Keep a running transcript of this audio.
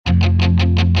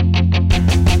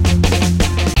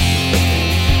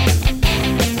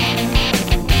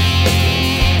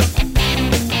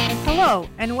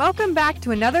Welcome back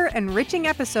to another enriching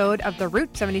episode of the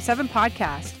Route 77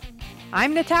 podcast.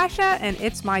 I'm Natasha, and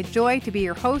it's my joy to be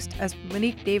your host as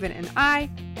Monique, David, and I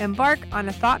embark on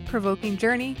a thought-provoking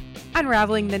journey,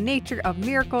 unraveling the nature of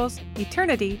miracles,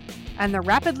 eternity, and the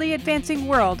rapidly advancing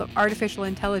world of artificial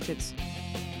intelligence.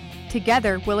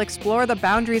 Together, we'll explore the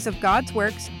boundaries of God's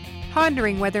works,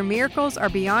 pondering whether miracles are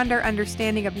beyond our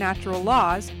understanding of natural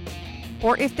laws,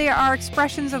 or if they are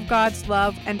expressions of God's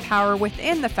love and power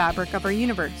within the fabric of our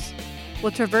universe.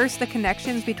 We'll traverse the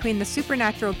connections between the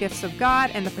supernatural gifts of God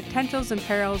and the potentials and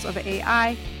perils of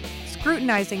AI,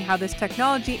 scrutinizing how this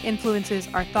technology influences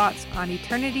our thoughts on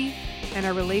eternity and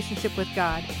our relationship with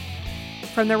God.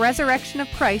 From the resurrection of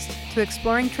Christ to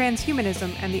exploring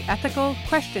transhumanism and the ethical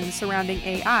questions surrounding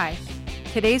AI,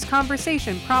 today's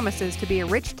conversation promises to be a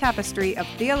rich tapestry of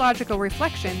theological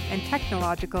reflection and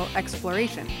technological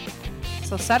exploration.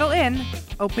 So settle in,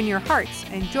 open your hearts,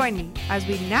 and join me as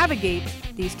we navigate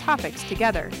these topics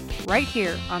together right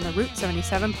here on the Route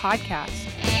 77 podcast.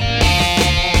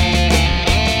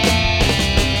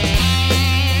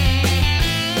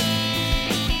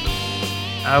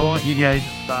 I want you guys to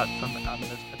start on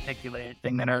this particular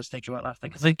thing that I was thinking about last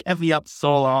night, because it kept me up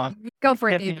so long. Go for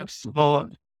it.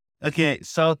 Okay,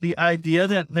 so the idea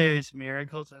that there's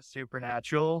miracles and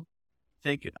supernatural,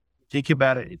 think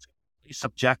about it, it's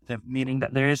subjective, meaning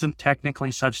that there isn't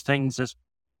technically such things as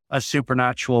a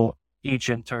supernatural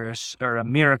agent or a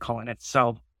miracle in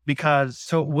itself. Because,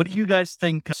 so what do you guys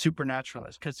think supernatural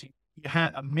is? Because you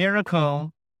had a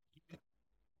miracle,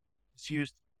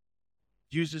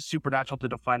 uses supernatural to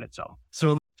define itself.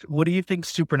 So what do you think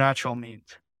supernatural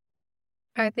means?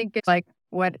 I think it's like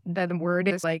what the word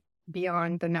is, like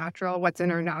beyond the natural, what's in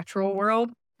our natural world.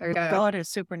 God is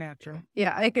supernatural.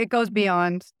 Yeah, it goes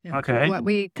beyond what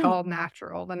we call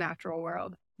natural, the natural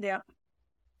world. Yeah.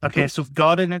 Okay, so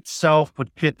God in itself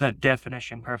would fit that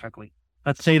definition perfectly.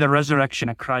 Let's say the resurrection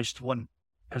of Christ wouldn't,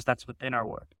 because that's within our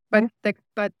world. This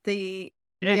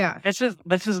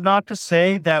is not to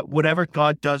say that whatever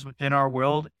God does within our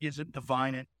world isn't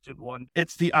divine and isn't one.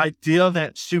 It's the idea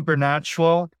that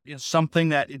supernatural is something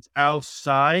that is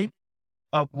outside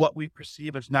of what we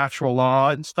perceive as natural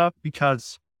law and stuff,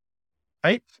 because,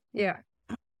 right? Yeah.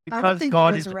 Because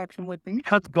God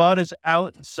is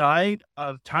outside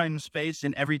of time, space,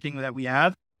 and everything that we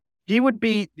have. He would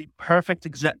be the perfect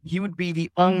he would be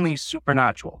the only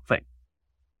supernatural thing.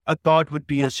 A God would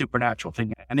be a supernatural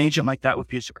thing. An agent like that would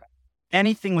be a supernatural.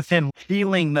 Anything within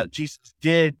healing that Jesus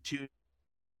did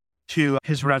to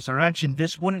his resurrection,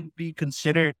 this wouldn't be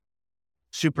considered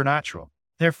supernatural.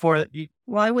 Therefore,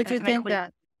 why would you think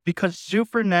that? Because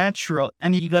supernatural,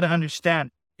 and you got to understand,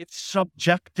 it's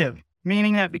subjective,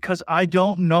 meaning that because I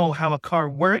don't know how a car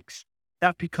works,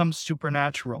 that becomes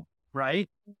supernatural, right?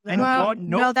 And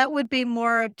no, that would be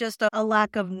more of just a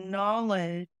lack of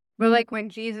knowledge. But like when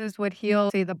Jesus would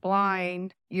heal, say, the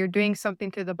blind, you're doing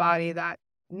something to the body that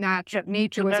nature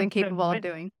was incapable of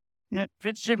doing. It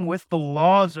fits in with the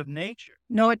laws of nature.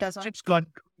 No, it doesn't. It's God.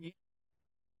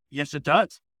 Yes, it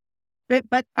does.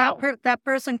 But that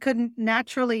person couldn't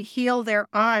naturally heal their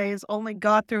eyes. Only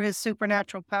God through his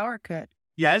supernatural power could.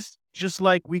 Yes, just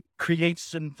like we create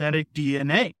synthetic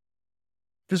DNA,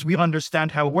 because we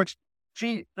understand how it works.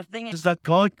 See, the thing is that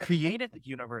God created the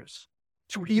universe.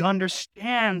 So he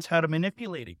understands how to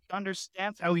manipulate it. He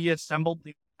understands how he assembled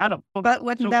the atom. But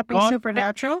wouldn't that be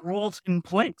supernatural? Rules in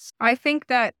place. I think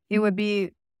that it would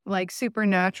be like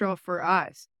supernatural for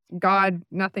us. God,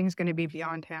 nothing's going to be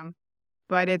beyond him.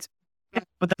 But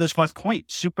there's one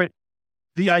point.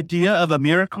 The idea of a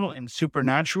miracle and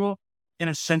supernatural, in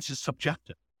a sense, is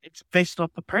subjective. It's based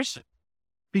off the person.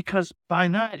 Because by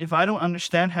that, if I don't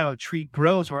understand how a tree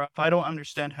grows, or if I don't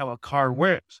understand how a car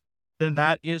works, then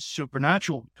that is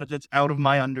supernatural, because it's out of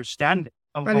my understanding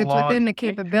of the law. But it's within the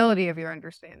capability of your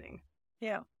understanding.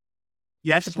 Yeah.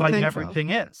 Yes, like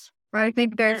everything is. But I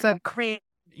think there's a create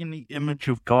in the image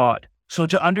of God. So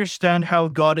to understand how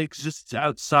God exists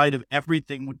outside of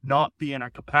everything would not be in our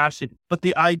capacity. But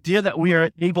the idea that we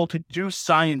are able to do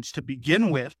science to begin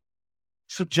with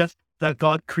suggests that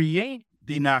God created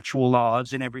the natural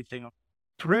laws and everything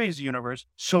through his universe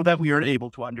so that we are able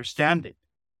to understand it.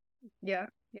 Yeah.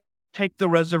 Take the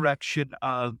resurrection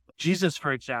of Jesus,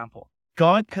 for example.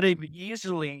 God could have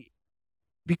easily,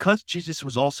 because Jesus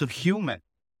was also human,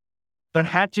 there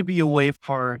had to be a way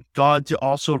for God to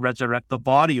also resurrect the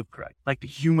body of Christ, like the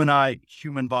human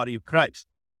body of Christ.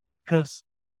 Because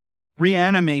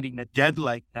reanimating the dead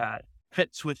like that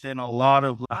fits within a lot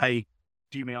of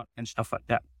demon and stuff like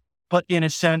that. But in a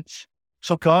sense,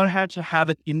 so God had to have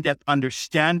an in-depth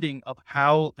understanding of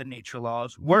how the nature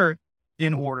laws work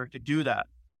in order to do that.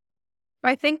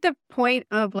 I think the point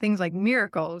of things like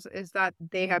miracles is that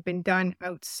they have been done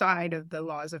outside of the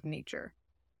laws of nature.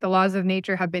 The laws of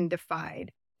nature have been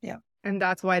defied. Yeah. And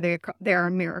that's why they're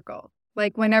a miracle.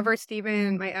 Like whenever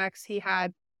Stephen, my ex, he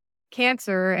had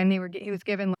cancer and he was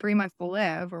given 3 months to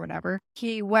live or whatever,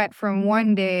 he went from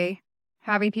one day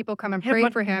having people come and pray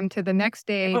for him to the next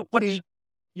day. But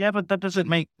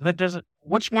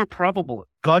what's more probable?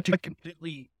 God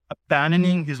completely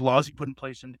abandoning his laws he put in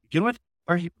place to begin with,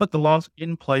 or he put the laws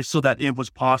in place so that it was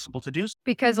possible to do so?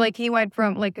 Because he went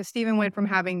from, Stephen went from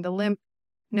having the lymph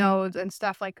nodes and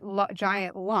stuff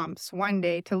giant lumps one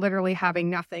day to literally having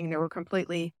nothing. They were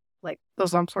completely,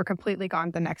 those lumps were completely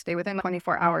gone the next day within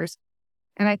 24 hours.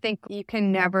 And I think you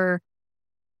can't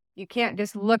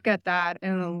just look at that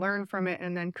and then learn from it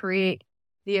and then create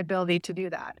the ability to do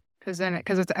that. Because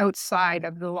it's outside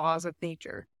of the laws of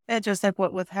nature. It's just like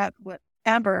what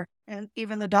Amber, and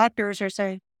even the doctors are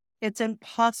saying, it's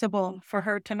impossible for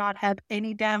her to not have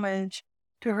any damage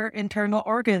to her internal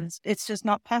organs. It's just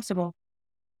not possible.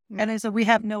 And I said, we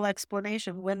have no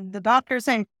explanation. When the doctor's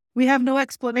saying, we have no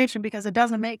explanation because it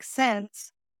doesn't make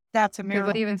sense, that's a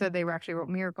miracle. They even said they actually wrote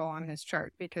miracle on his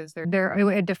chart because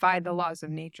it defied the laws of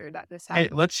nature that this happened.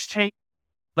 Hey,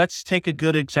 let's take a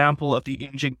good example of the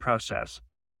aging process.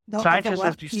 Scientists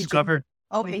have discovered...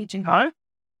 aging. Huh?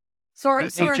 Sorry.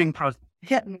 Aging process.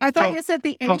 Yeah, I thought you said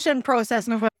the ancient process.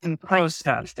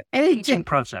 Aging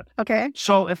process. Okay.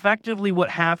 So effectively what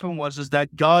happened was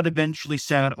that God eventually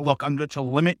said, look, I'm going to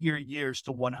limit your years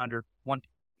to 100.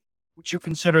 Would you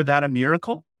consider that a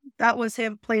miracle? That was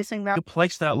him placing that. You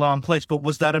placed that law in place, but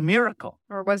was that a miracle?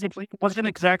 Or was it? It wasn't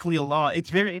exactly a law.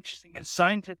 It's very interesting. It's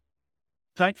scientific.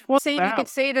 You could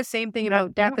say the same thing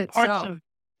about death itself,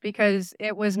 because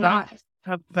it was not.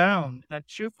 Have found that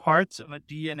 2 parts of a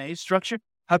DNA structure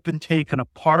have been taken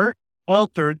apart,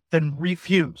 altered, then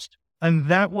refused. And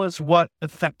that was what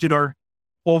affected our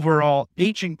overall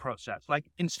aging process.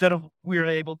 Instead of we were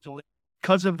able to,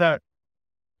 because of that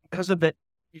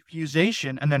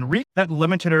refusation, and then that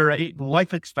limited our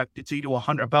life expectancy to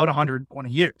about 120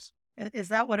 years. Is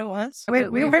that what it was?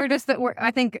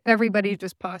 I think everybody's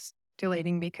just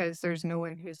postulating because there's no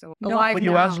one who's alive. But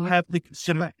you also have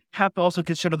to also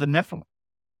consider the Nephilim.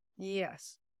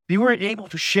 Yes. They were able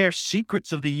to share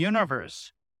secrets of the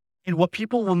universe in what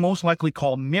people will most likely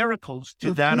call miracles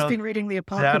to been reading the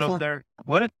Apocrypha.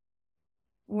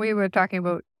 We were talking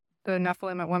about the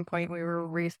Nephilim at one point. We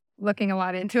were looking a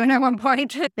lot into it at one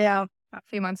point. Yeah. A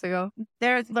few months ago.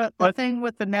 There's the thing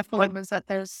with the Nephilim is that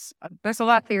there's a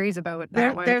lot of theories about it.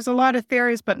 There's a lot of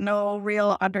theories, but no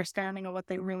real understanding of what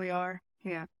they really are.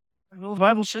 Yeah. Well, the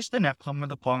Bible says the Nephilim are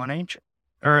the fallen angel,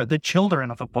 or the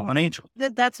children of the fallen angel.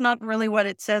 That's not really what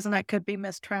it says, and that could be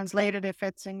mistranslated if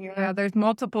it's in your... Yeah, there's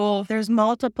multiple theories.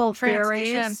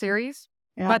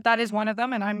 Yeah. But that is one of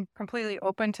them, and I'm completely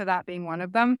open to that being one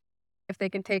of them. If they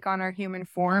can take on our human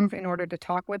form in order to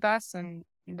talk with us, and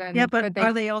then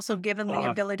are they also given the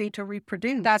ability to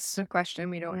reproduce? That's the question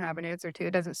we don't have an answer to.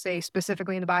 It doesn't say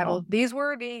specifically in the Bible. These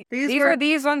were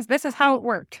these ones. This is how it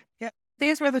worked. Yeah,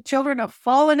 these were the children of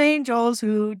fallen angels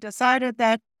who decided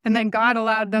that, and then God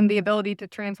allowed them the ability to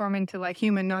transform into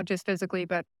human, not just physically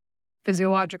but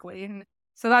physiologically. And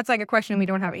so that's a question we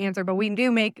don't have an answer, but we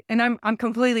do make. And I'm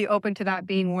completely open to that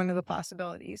being one of the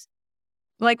possibilities.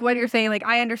 Like what you're saying,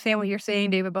 I understand what you're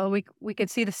saying, David, but we could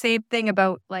see the same thing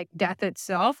about death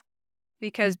itself,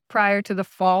 because prior to the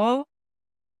fall,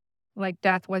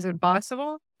 death wasn't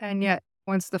possible. And yet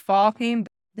once the fall came,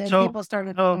 then people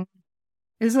started. The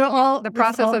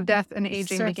process of death and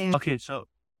aging began. Okay, so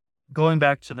going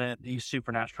back to the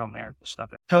supernatural miracle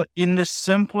stuff. So in the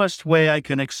simplest way I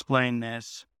can explain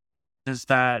this is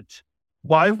that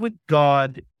why would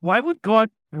God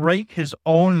break his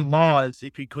own laws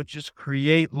if he could just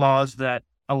create laws that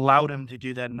allowed him to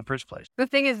do that in the first place? The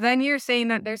thing is, then you're saying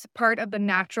that there's a part of the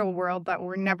natural world that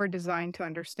we're never designed to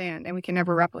understand and we can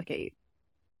never replicate.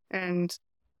 And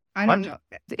I don't know.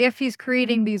 If he's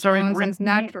creating these laws as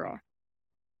natural.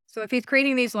 So if he's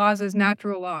creating these laws as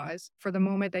natural laws for the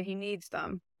moment that he needs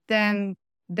them, then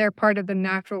they're part of the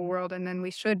natural world, and then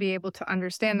we should be able to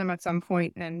understand them at some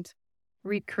point and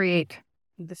recreate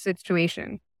the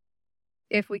situation.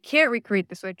 If we can't recreate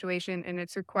the situation and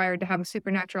it's required to have a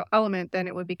supernatural element, then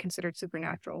it would be considered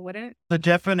supernatural, wouldn't it? The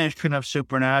definition of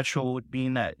supernatural would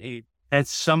mean that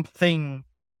something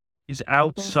is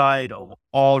outside of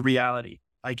all reality.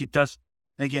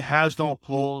 It has no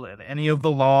pull at any of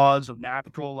the laws of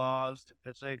natural laws, to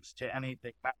physics, to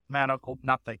anything, mathematical,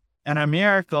 nothing. And a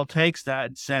miracle takes that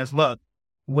and says, look,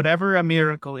 whatever a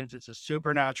miracle is, it's a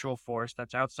supernatural force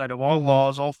that's outside of all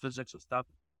laws, all physics and stuff.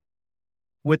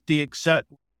 With the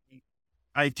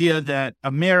idea that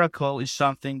a miracle is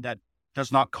something that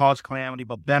does not cause calamity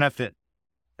but benefit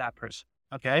that person.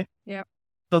 Okay? Yep.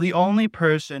 So the only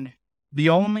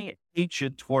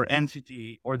agent or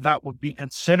entity, or that would be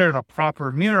considered a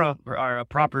proper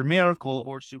miracle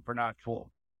or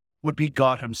supernatural, would be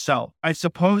God himself. I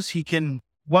suppose he can,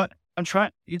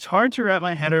 it's hard to wrap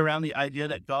my head around the idea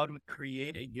that God would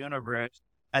create a universe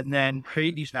and then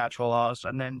create these natural laws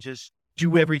and then just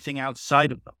do everything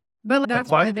outside of them. But that's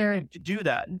why to do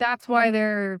that. That's why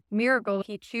they're miracles.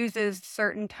 He chooses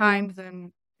certain times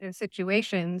and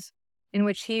situations in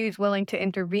which he's willing to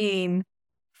intervene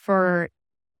for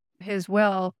his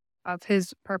will of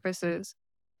his purposes.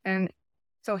 And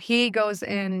so he goes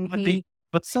in and the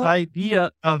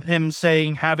idea of him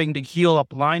saying having to heal a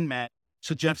blind man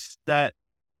suggests that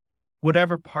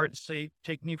whatever part, say,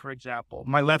 take me for example,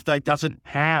 my left eye doesn't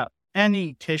have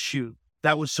any tissue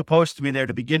that was supposed to be there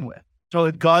to begin with. So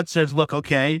if God says, look,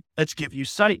 okay, let's give you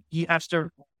sight, he has to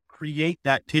create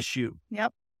that tissue.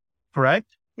 Yep.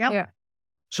 Correct? Yep. Yeah.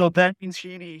 So that means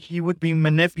he would be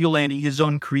manipulating his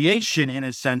own creation in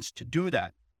a sense to do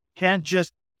that. Can't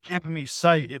just give me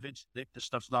sight if the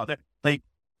stuff's not there.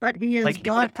 But he is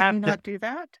God, can not do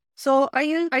that. So are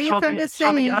you kind of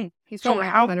saying so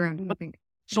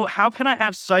how can I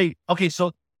have sight? Okay,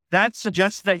 so that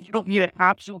suggests that you don't need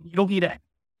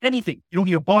anything. You don't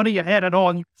need a body, a head at all,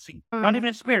 and you can see. Not even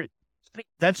a spirit.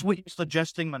 That's what you're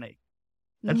suggesting, Monique.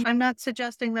 I'm not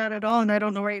suggesting that at all, and I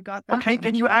don't know where you got that. Okay,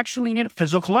 then you actually need a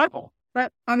physical level.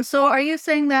 But so are you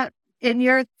saying that in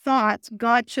your thoughts,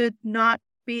 God should not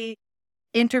be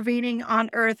intervening on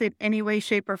earth in any way,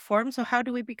 shape, or form? So how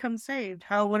do we become saved?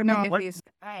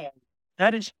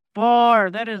 That is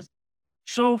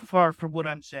so far from what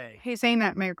I'm saying. He's saying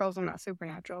that miracles are not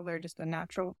supernatural. They're just a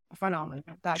natural phenomenon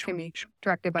that can be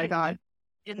directed by God.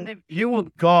 In the view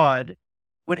of God,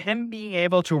 would him being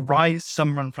able to rise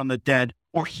someone from the dead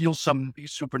or heal someone be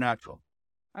supernatural?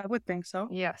 I would think so.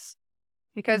 Yes.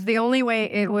 Because the only way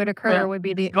it would occur would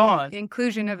be the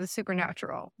inclusion of the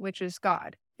supernatural, which is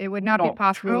God. It would not be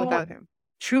possible without him.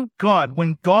 True God.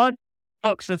 When God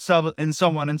looks at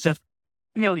someone and says,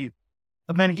 heal you,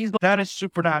 that is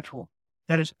supernatural.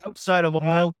 That is outside of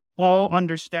all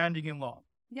understanding and law.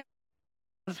 Yeah.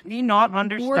 Does he not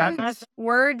understand that?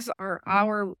 Words are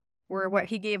what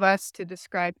he gave us to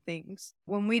describe things.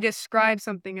 When we describe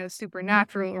something as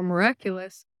supernatural or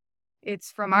miraculous,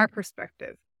 it's from our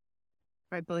perspective,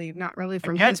 I believe, not really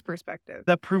from his perspective.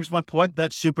 That proves my point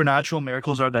that supernatural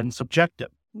miracles are then subjective.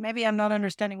 Maybe I'm not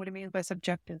understanding what he means by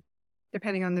subjective.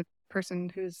 Depending on the person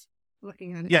who's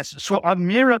looking at it. Yes, so a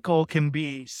miracle can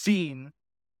be seen,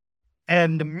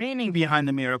 and the meaning behind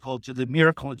the miracle, to the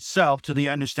miracle itself, to the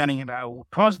understanding about what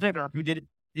caused it or who did it,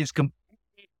 is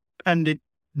completely dependent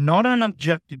not on an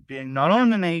objective being, not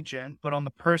on an agent, but on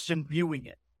the person viewing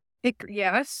it.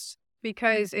 Yes,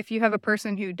 because if you have a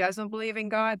person who doesn't believe in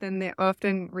God, then they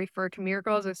often refer to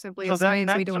miracles as simply a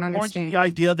science we don't understand. The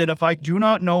idea that if I do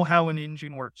not know how an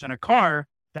engine works in a car,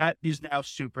 that is now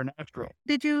supernatural.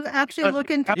 Did you actually look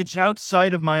into? It's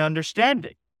outside of my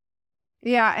understanding.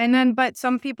 Yeah, but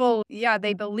some people,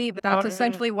 they believe that that's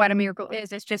essentially what a miracle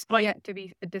is. It's just yet to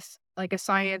be like a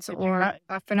science or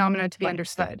a phenomena to be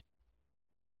understood.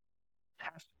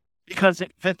 Because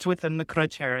it fits within the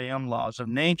criterion laws of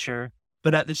nature,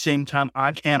 but at the same time,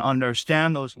 I can't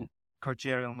understand those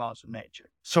criterion laws of nature.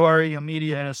 So our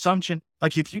immediate assumption,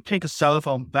 like if you take a cell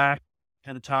phone back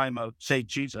to the time of, say,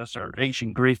 Jesus or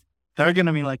ancient Greece, they're going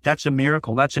to be like, that's a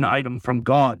miracle. That's an item from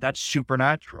God. That's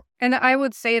supernatural. And I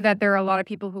would say that there are a lot of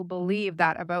people who believe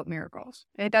that about miracles.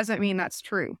 It doesn't mean that's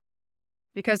true.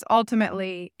 Because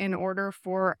ultimately, in order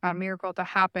for a miracle to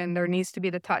happen, there needs to be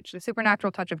the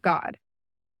supernatural touch of God.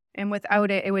 And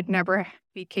without it, it would never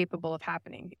be capable of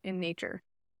happening in nature.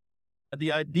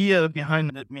 The idea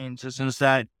behind it means is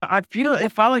that I feel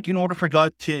like in order for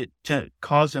God to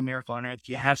cause a miracle on earth,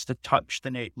 he has to touch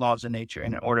the laws of nature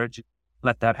in order to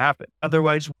let that happen.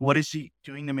 Otherwise, what is he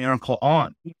doing the miracle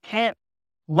on? You can't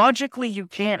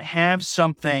have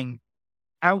something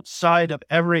outside of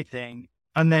everything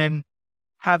and then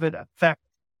have it affect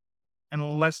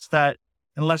unless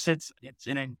it's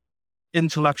an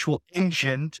intellectual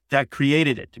agent that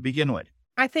created it to begin with.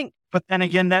 I think. But then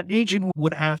again, that agent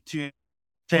would have to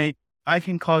say, I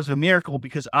can cause a miracle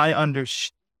because I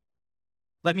understand.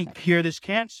 Let me cure this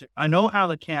cancer. I know how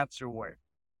the cancer works.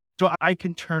 So I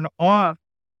can turn off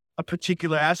a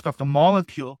particular aspect, a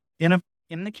molecule in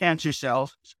the cancer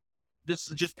cells. This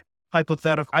is just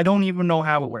hypothetical. I don't even know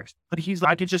how it works. But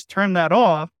I could just turn that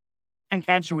off and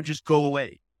cancer would just go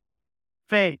away.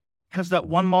 Because that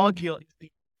one molecule is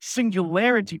the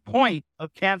singularity point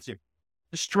of cancer.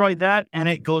 Destroy that and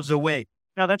it goes away.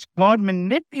 Now that's God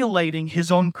manipulating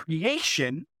his own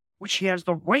creation, which he has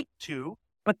the right to,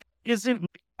 but isn't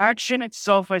action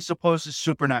itself, I suppose, is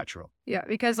supernatural. Yeah,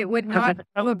 because it would Because not it's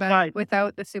come about outside.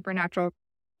 without the supernatural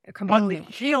But the component.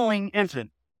 healing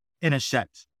isn't, in a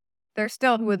sense. They're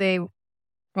still who they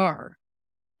are.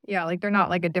 Yeah, like they're not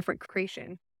like a different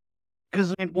creation.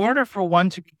 Because in order for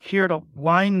one to be cured of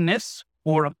blindness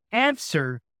or of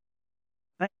cancer,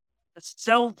 the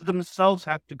cells themselves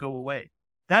have to go away.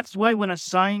 That's why when a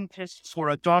scientist or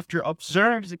a doctor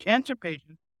observes a cancer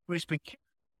patient who has been cured,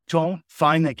 don't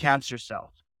find the cancer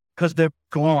cells because they're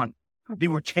gone. They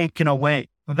were taken away.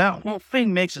 That whole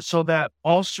thing makes it so that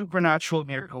all supernatural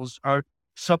miracles are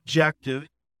subjective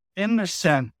in the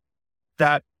sense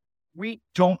that we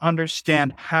don't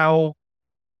understand how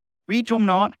we do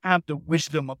not have the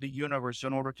wisdom of the universe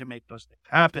in order to make those things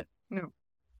happen. No.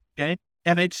 Okay.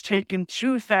 And it's taken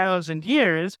 2,000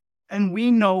 years, and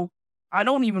we know, I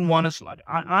don't even want to slide.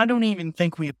 I don't even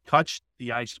think we have touched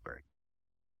the iceberg.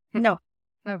 No.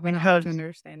 We're not Because-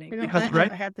 understanding. Because, I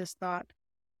right? had this thought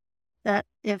that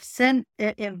if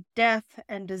death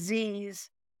and disease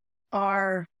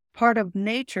are part of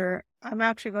nature, I'm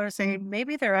actually going to say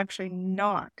maybe they're actually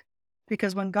not,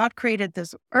 because when God created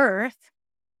this earth,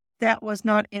 that was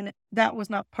not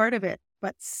part of it.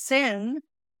 But sin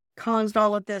caused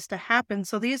all of this to happen.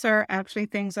 So these are actually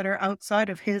things that are outside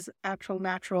of his actual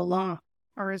natural law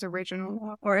Or his original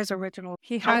law. or his original.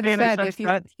 He had in a said sense if you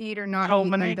that eat or not so eat,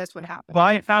 many- then this would happen.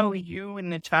 By how you and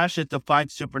Natasha define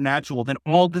supernatural, then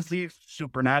all disease is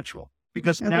supernatural.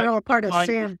 Because And now they're all part of define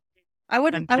sin. I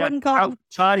wouldn't and call them,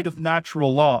 outside of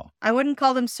natural law. I wouldn't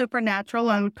call them supernatural.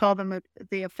 I would call them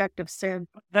the effect of sin.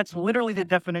 That's literally the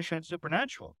definition of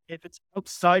supernatural. If it's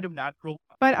outside of natural,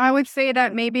 But I would say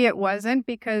that maybe it wasn't,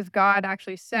 because God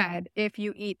actually said, if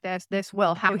you eat this, this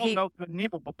will I happen. don't know good and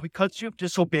evil, but because you've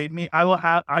disobeyed me, I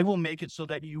will make it so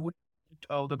that you would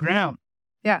toe the ground.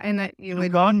 Yeah, and that you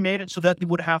would, God made it so that you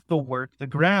would have to work the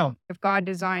ground. if God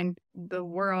designed the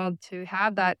world to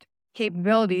have that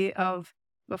capability of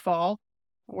the fall,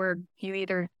 where you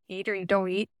either eat or you don't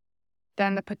eat,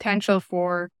 then the potential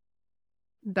for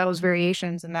those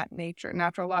variations in that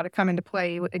natural law to come into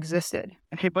play existed.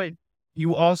 Hey, but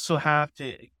you also have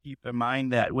to keep in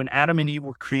mind that when Adam and Eve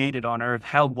were created on earth,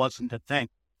 hell wasn't a thing.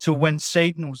 So when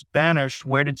Satan was banished,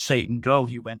 where did Satan go?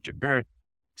 He went to earth.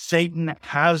 Satan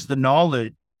has the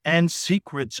knowledge and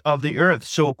secrets of the earth.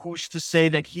 So who's to say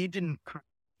that he didn't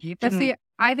But see,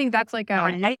 I think that's like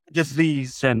create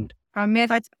disease and a myth.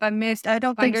 But A I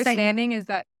don't think Satan, misunderstanding is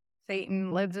that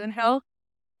Satan lives in hell.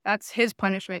 That's his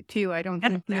punishment too. I don't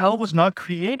think hell was not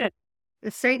created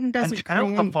Satan doesn't until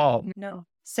the create. fall. No,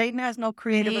 Satan has no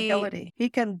creative He- ability. He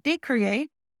can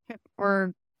decreate,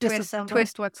 or disassemble,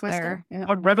 twist what's twist it. there. Yeah.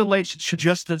 But Revelation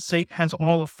suggests that Satan has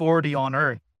all authority on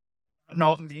earth.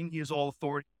 Not meaning he has all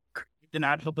authority to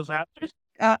natural disasters.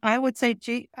 I would say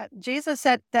Jesus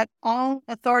said that all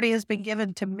authority has been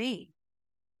given to me.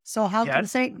 So how can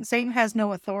Yes. Satan has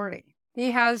no authority?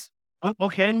 He has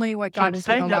Okay. only what God God has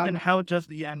saying that, allowed. then how does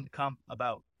the end come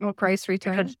about? Well, Christ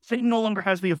returns. Because Satan no longer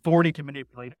has the authority to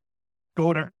manipulate,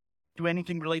 go to do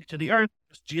anything related to the earth,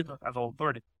 because Jesus has all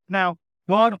authority. Now,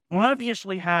 God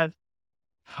obviously has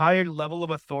higher level of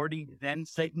authority than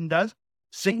Satan does.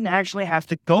 Satan actually has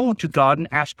to go to God and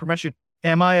ask permission.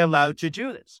 Am I allowed to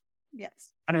do this?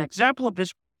 Yes. And an example of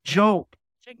this, Job.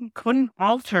 Satan couldn't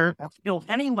alter or kill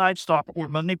any livestock or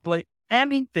manipulate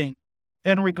anything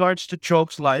in regards to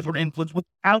Job's life or influence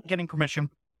without getting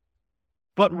permission.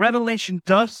 But Revelation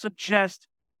does suggest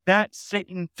that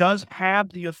Satan does have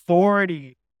the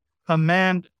authority,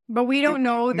 command. But we don't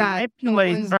know that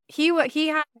manipulate. he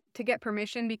had to get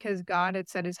permission because God had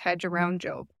set his hedge around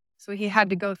Job. So he had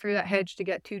to go through that hedge to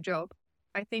get to Job.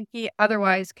 I think he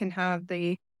otherwise can have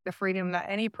the freedom that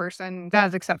any person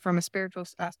does, except from a spiritual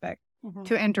aspect,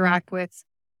 to interact with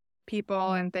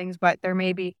people and things. But there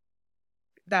may be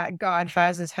that God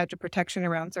has his hedge of protection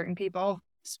around certain people,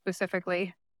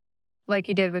 specifically, like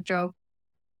he did with Job,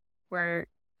 where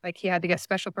like he had to get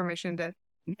special permission to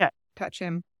Yeah. touch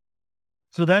him.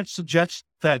 So that suggests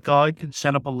that God can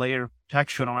set up a layer of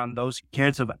protection around those he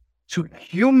cares about. So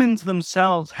humans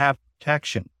themselves have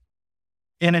protection,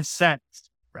 in a sense,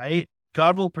 right?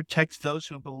 God will protect those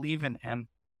who believe in him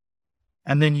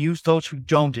and then use those who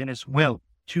don't in his will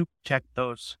to protect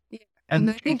those. Yeah. And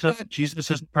I think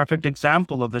Jesus is a perfect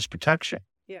example of this protection.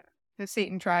 Because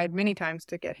Satan tried many times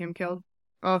to get him killed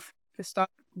off to stop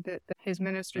his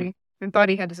ministry, and thought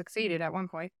he had succeeded at one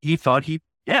point. He thought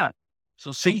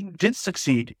So Satan did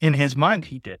succeed. In his mind,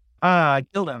 he did. I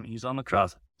killed him. He's on the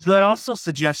cross. So that also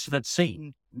suggests that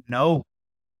Satan, no,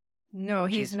 No,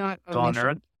 he's Jesus not on omniscient.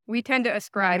 earth. We tend to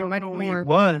ascribe much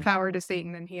more power to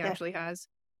Satan than he actually has.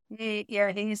 We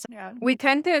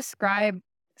tend to ascribe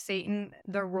Satan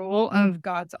the role of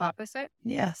God's opposite.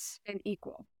 Yes. And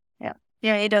equal. Yeah.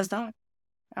 Yeah, he does not.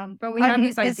 But we have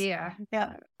this idea.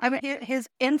 Yeah. I mean, his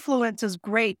influence is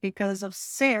great because of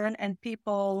sin and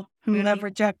people who have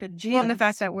rejected Jesus. Well, and the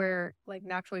fact that we're like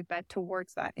naturally bent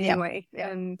towards that anyway. Yeah.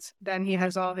 And then he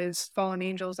has all his fallen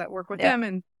angels that work with him.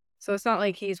 And so it's not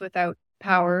like he's without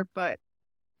power, but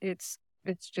it's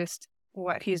just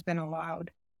what he's been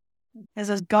allowed. It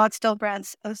says God still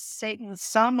grants Satan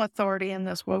some authority in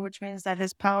this world, which means that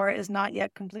his power is not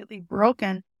yet completely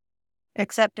broken,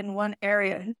 except in one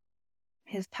area,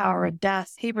 his power of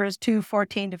death. Hebrews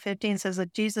 2:14-15 says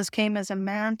that Jesus came as a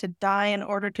man to die in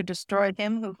order to destroy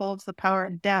him who holds the power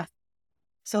of death.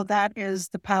 So that is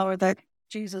the power that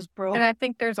Jesus broke. And I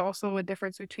think there's also a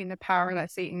difference between the power that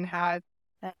Satan had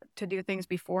to do things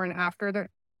before and after the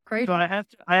creation. So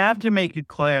I have to make it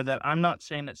clear that I'm not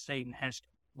saying that Satan has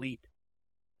complete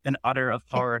and utter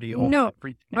authority over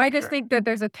everything. I just think that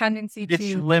there's a tendency to...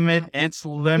 It's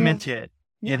limited.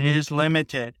 Yeah. It is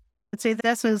limited. See,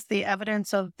 this is the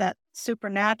evidence of that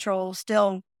supernatural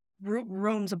still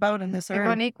roams about in this earth.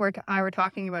 Monique and I were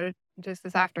talking about it just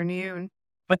this afternoon.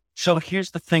 But so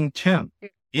here's the thing too.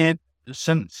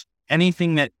 Since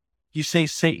anything that you say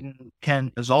Satan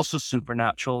is also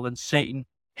supernatural, then Satan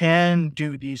can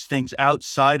do these things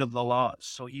outside of the laws.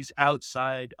 So he's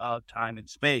outside of time and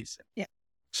space,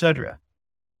 etc.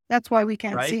 That's why we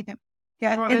can't see him.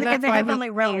 Yeah, well, in the heavenly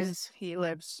realms. He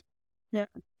lives. Yeah.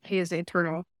 He is the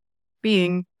eternal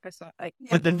being.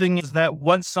 But the thing is that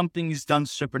once something is done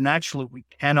supernaturally, we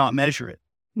cannot measure it.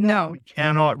 No. We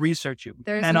cannot research it.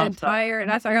 There's an entire, and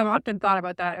that's, I've often thought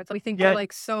about that. It's like, we think we're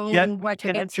like so much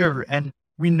answer. And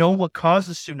we know what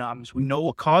causes tsunamis. We know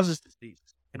what causes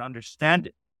diseases. We can understand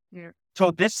it. Yeah.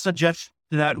 So this suggests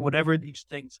that whatever these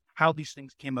things, how these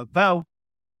things came about,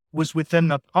 was within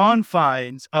the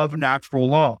confines of natural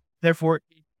law. Therefore,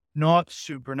 not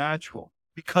supernatural.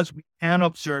 Because we can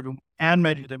observe them, and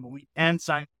measure them, and we can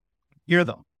hear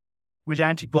them with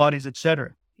antibodies,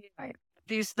 etc. Right.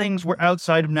 These things were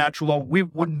outside of natural law. We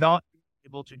would not be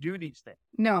able to do these things.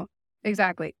 No,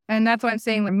 exactly. And that's why I'm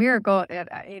saying the miracle,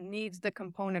 it needs the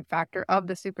component factor of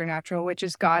the supernatural, which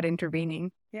is God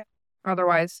intervening. Yeah.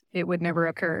 Otherwise, it would never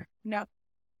occur. No.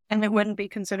 And it wouldn't be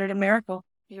considered a miracle.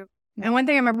 Yeah. And one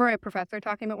thing I remember my professor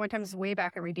talking about one time, is way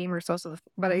back at Redeemer Social,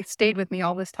 but it stayed with me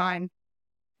all this time,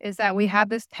 is that we have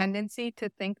this tendency to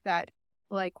think that,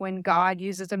 like, when God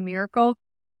uses a miracle,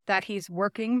 that he's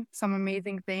working some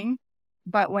amazing thing.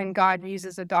 But when God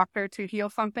uses a doctor to heal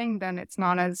something, then it's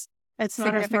not as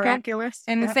miraculous.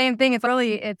 And the same thing,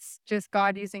 it's just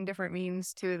God using different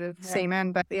means to the same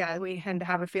end. But we tend to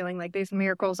have a feeling like these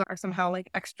miracles are somehow like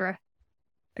extra,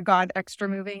 the God extra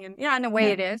moving. And in a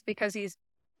way it is, because he's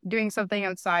doing something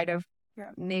outside of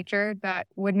nature that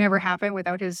would never happen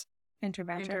without his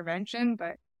intervention.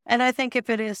 And I think if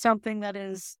it is something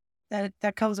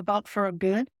that comes about for a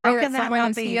good, how can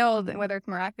someone be healed, whether it's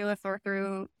miraculous or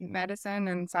through medicine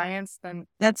and science, then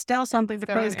that's still something to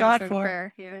praise God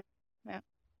for. Yeah.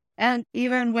 And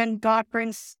even when God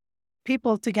brings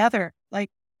people together, like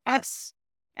us,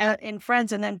 in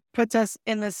friends, and then puts us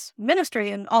in this ministry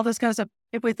and all this kind of stuff,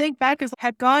 if we think back,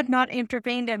 had God not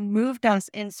intervened and moved us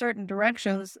in certain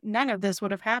directions, none of this would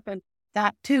have happened.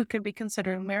 That too could be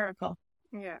considered a miracle.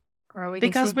 Yeah. Or we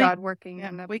can see God working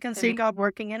in it. We can see God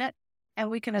working in it, and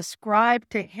we can ascribe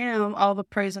to him all the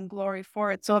praise and glory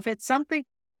for it. So if it's something,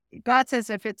 God says,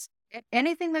 if it's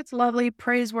anything that's lovely,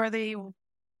 praiseworthy,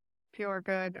 pure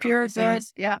good,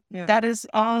 that is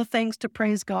all things to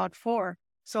praise God for.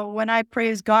 So when I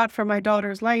praise God for my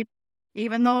daughter's life,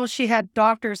 even though she had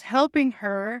doctors helping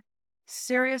her,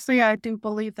 seriously, I do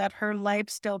believe that her life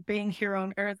still being here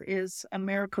on earth is a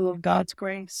miracle of God's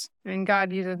grace. And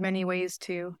God uses many ways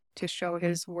to show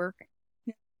his work.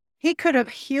 He could have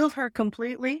healed her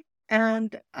completely.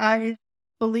 And I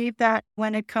believe that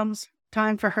when it comes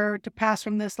time for her to pass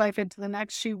from this life into the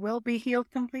next, she will be healed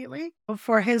completely.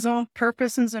 For his own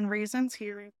purposes and reasons,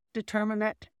 he determined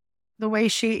it the way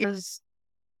she is,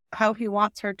 how he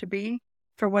wants her to be,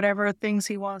 for whatever things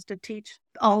he wants to teach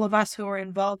all of us who are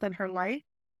involved in her life.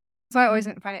 So I always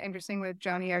find it interesting with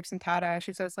Johnny Erickson Tada.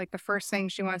 She says, like, the first thing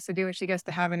she wants to do when she gets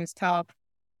to heaven is tell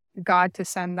God to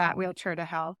send that wheelchair to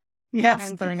hell. Yes.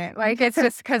 And burn it. Like, it's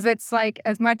just because it's like,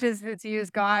 as much as it's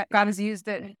used, God has used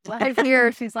it live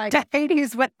here. She's like, to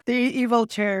Hades with the evil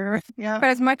chair. Yeah. But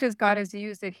as much as God has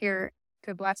used it here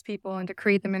to bless people and to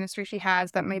create the ministry she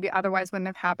has that maybe otherwise wouldn't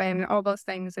have happened, and all those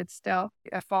things, it's still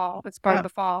a fall. It's part of the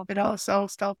fall. It also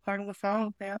still part of the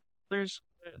fall. Yeah. There's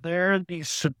There are these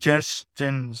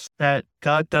suggestions that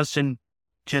God doesn't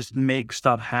just make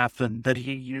stuff happen, that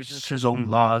he uses his own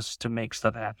laws to make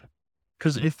stuff happen.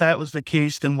 Because if that was the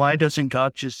case, then why doesn't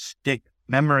God just stick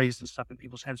memories and stuff in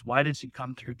people's heads? Why does he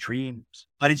come through dreams?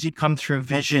 Why does he come through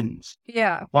visions?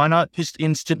 Yeah. Why not just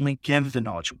instantly give the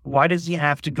knowledge? Why does he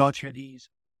have to go through these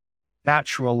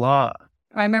natural laws?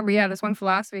 I remember, this one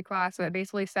philosophy class that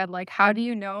basically said, like, how do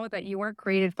you know that you weren't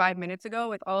created 5 minutes ago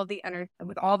with all the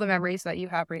with all the memories that you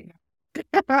have right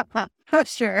now? Oh,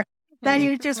 sure. Then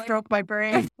you just broke my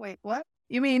brain. Wait, what?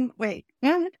 You mean, wait.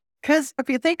 Yeah. Because if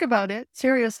you think about it,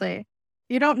 seriously,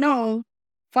 you don't know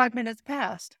 5 minutes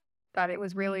past. That it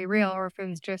was really real, or if it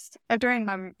was just A dream.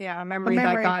 a memory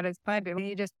that God has planted. When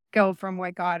you just go from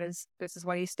what God is, this is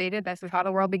what he stated, this is how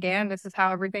the world began, this is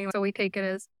how everything, so we take it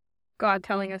as God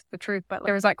telling us the truth. But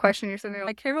there was that question, you're sitting there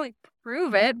like, I can't really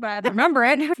prove it, but I remember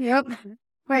it. Yep.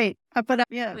 Wait, but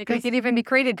yeah. Like, it could even be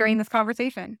created during this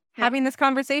conversation. Yeah. Having this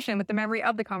conversation with the memory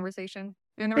of the conversation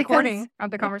and the recording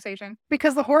of the conversation.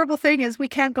 Because the horrible thing is we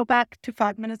can't go back to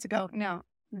 5 minutes ago. No.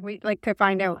 We like to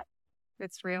find out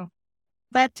it's real.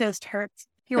 That just hurts.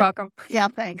 You're welcome. Yeah,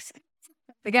 thanks.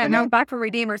 Again, now I'm back for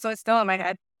Redeemer, so it's still in my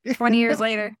head 20 years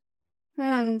later.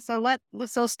 And so let's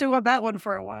stew on that one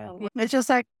for a while. Yeah. It's just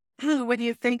like when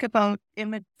you think about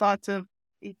image thoughts of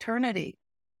eternity.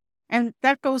 And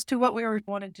that goes to what we were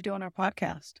wanting to do on our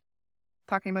podcast.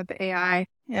 Talking about the AI.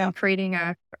 Yeah. Creating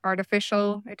a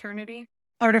artificial eternity.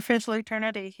 Artificial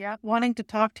eternity, yeah. Wanting to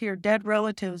talk to your dead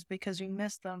relatives because you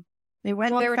missed them. They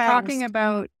went They were talking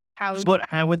about how... But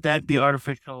how would that be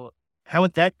artificial? How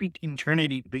would that be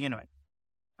eternity to begin with?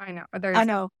 I know. I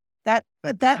know. That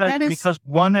is... Because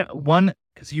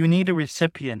because you need a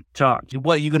recipient to talk.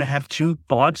 What, you're going to have two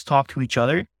bots talk to each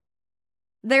other?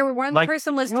 There were one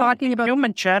person was talking about...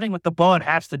 Human chatting with the bot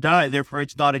has to die, therefore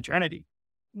it's not eternity.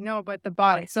 No, but the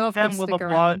bot itself then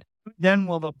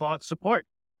will the bot support?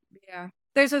 Yeah.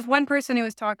 There's this one person who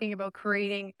was talking about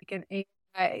creating like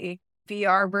a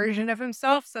VR version of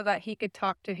himself so that he could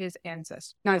talk to his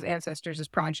ancestors. Not his ancestors, his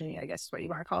progeny, I guess is what you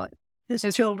want to call it. His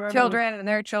children. Children and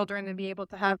their children, and be able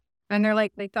to have... And they're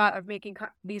like, they thought of making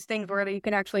these things where you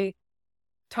can actually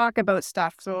talk about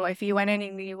stuff. So if you went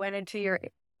into your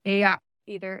AI,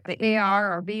 either the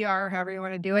AR or VR, however you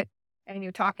want to do it, and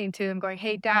you're talking to him going,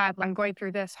 hey, Dad, I'm going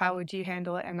through this. How would you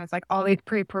handle it? And it's like all these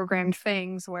pre-programmed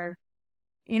things where,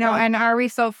 and are we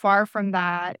so far from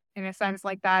that in a sense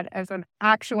like that as an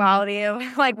actuality of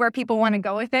like where people want to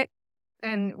go with it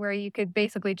and where you could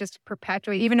basically just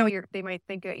perpetuate, even though they might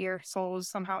think that your soul is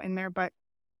somehow in there, but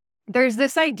there's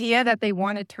this idea that they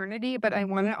want eternity, but I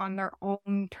want it on their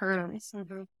own terms.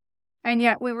 Mm-hmm. And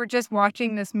yet we were just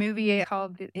watching this movie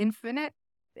called The Infinite.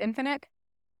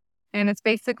 And it's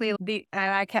basically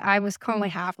I was only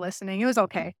half listening. It was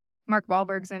okay. Mark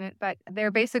Wahlberg's in it, but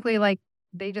they're basically like,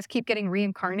 they just keep getting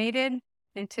reincarnated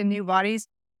into new bodies.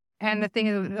 And the thing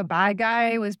is, the bad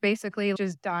guy was basically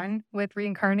just done with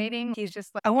reincarnating. He's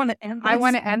just like, I want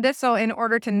to end this. So in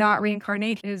order to not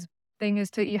reincarnate, his thing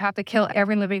is you have to kill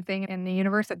every living thing in the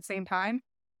universe at the same time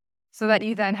so that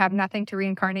you then have nothing to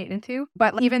reincarnate into.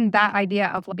 But even that idea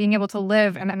of being able to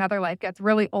live in another life gets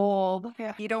really old.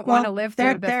 Yeah. You don't want to live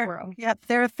through this world. Yeah,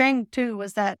 their thing too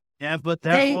was that but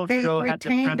they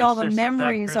retained all the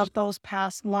memories of those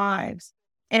past lives.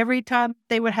 Every time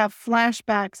they would have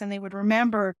flashbacks and they would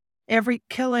remember every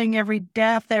killing, every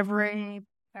death, everything.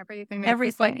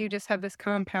 It's like you just have this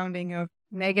compounding of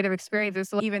negative experiences.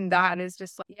 So even that is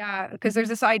just like, because there's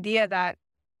this idea that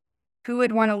who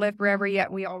would want to live forever,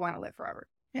 yet we all want to live forever.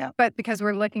 Yeah. But because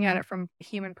we're looking at it from a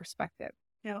human perspective.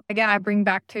 Yeah. Again, I bring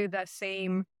back to the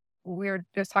same, we were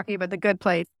just talking about the good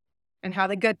place and how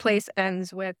the good place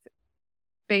ends with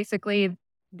basically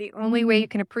the only way you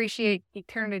can appreciate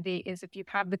eternity is if you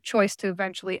have the choice to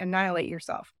eventually annihilate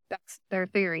yourself. That's their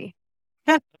theory.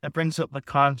 That brings up the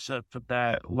concept of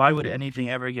that. Why would anything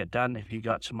ever get done if you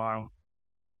got tomorrow?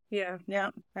 Yeah.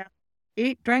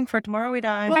 Eat, drink, for tomorrow we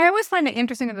die. Well, I always find it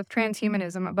interesting with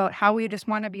transhumanism about how we just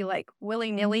want to be like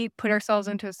willy-nilly put ourselves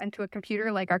into a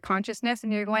computer, like our consciousness.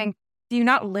 And you're going, do you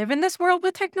not live in this world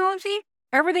with technology?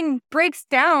 Everything breaks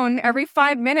down every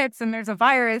 5 minutes and there's a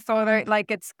virus or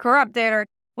like it's corrupted or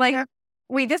like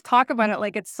we just talk about it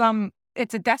like it's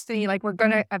a destiny. Like we're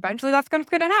going to eventually that's going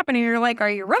to happen. And you're like, are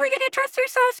you really going to trust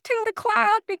yourself to the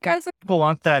cloud? Because people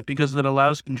want that because it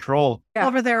allows control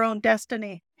over their own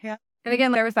destiny. Yeah. And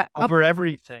again, there was that over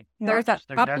everything. There's that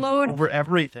upload over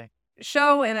everything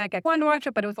show, and I wanted to watch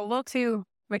it, but it was a little too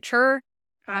mature.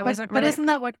 But isn't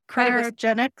that what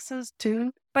cryogenics is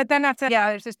too? But then that's it. Yeah,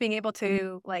 it's just being able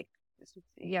to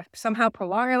somehow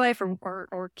prolong your life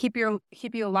or keep you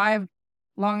alive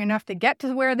long enough to get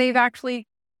to where they've actually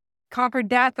conquered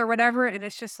death or whatever. And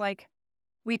it's just like,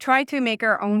 we try to make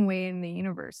our own way in the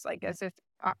universe, like as if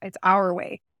it's our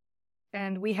way.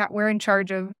 And we're in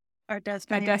charge of Our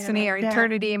destiny, our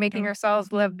eternity, making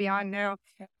ourselves live beyond now.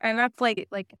 And that's like,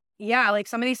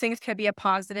 some of these things could be a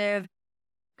positive,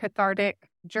 cathartic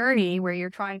journey where you're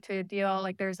trying to deal,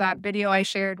 like there's that video I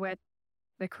shared with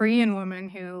the Korean woman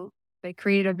who they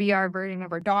created a VR version of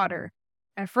her daughter.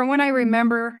 And from what I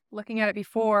remember looking at it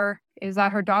before is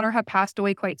that her daughter had passed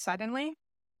away quite suddenly.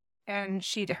 And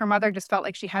her mother just felt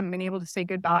like she hadn't been able to say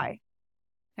goodbye.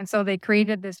 And so they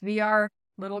created this VR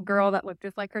little girl that looked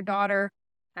just like her daughter.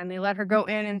 And they let her go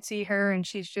in and see her. And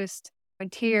she's just in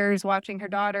tears watching her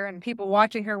daughter. And people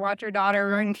watching her watch her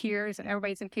daughter are in tears. And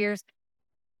everybody's in tears.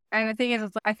 And the thing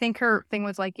is, I think her thing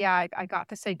was like, yeah, I got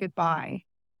to say goodbye.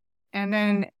 And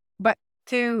then, but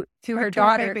to her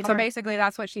daughter. So basically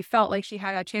that's what she felt like. She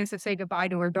had a chance to say goodbye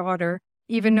to her daughter,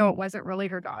 even though it wasn't really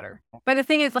her daughter. But the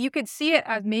thing is, you could see it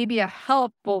as maybe a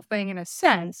helpful thing in a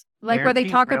sense, like where they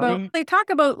talk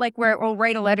about like where it will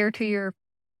write a letter to your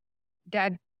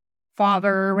dead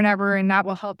father or whatever, and that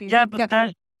will help you. Yeah, but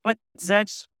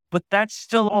that's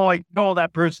still, I know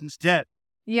that person's dead.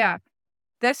 Yeah.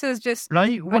 This is just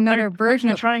right? another version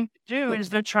of trying to do is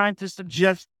they're trying to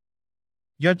suggest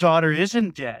your daughter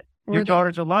isn't dead. Your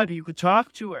daughter's alive. You could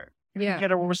talk to her. You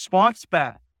get a response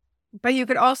back. But you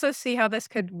could also see how this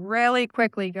could really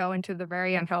quickly go into the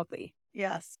very unhealthy.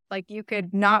 Yes. Like you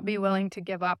could not be willing to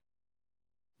give up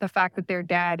the fact that they're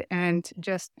dead and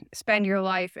just spend your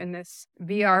life in this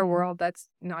VR world that's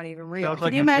not even real.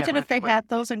 Can you imagine if they had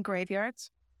those in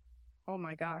graveyards? Oh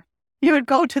my God. You would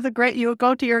go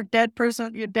to your dead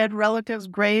person, your dead relative's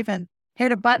grave and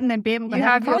hit a button and be able to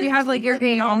have like your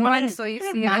game on one, so you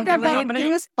see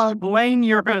blame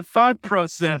your thought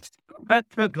process. That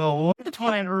could go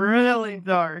really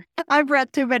dark. I've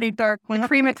read too many dark ones.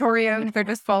 Crematoriums, they're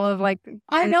just full of like...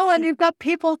 I know, and you've got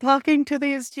people talking to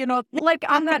these, like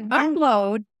on that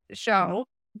Upload show,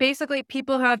 basically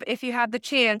people have, if you have the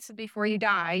chance before you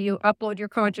die, you upload your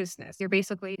consciousness. You're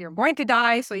going to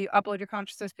die, so you upload your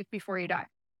consciousness before you die.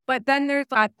 But then there's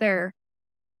at their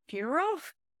funeral,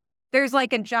 there's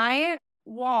like a giant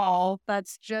wall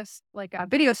that's just like a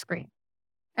video screen.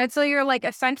 And so you're like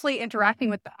essentially interacting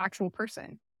with the actual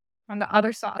person on the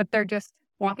other side, but they're just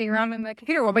walking around in the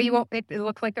computer world, but you won't, it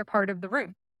looks like they're part of the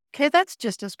room. Okay, that's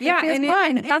just as creepy as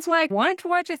mine. That's why I wanted to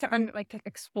watch it and like to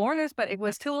explore this, but it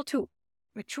was still too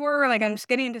mature. Like I'm just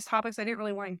getting into topics I didn't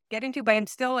really want to get into, but I'm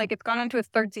still like, it's gone into its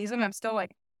third season. I'm still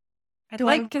like, I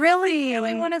really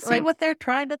want to see what they're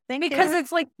trying to think. Because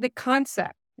it's like the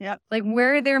concept. Yeah. Like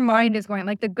where their mind is going,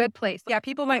 like The Good Place. Yeah,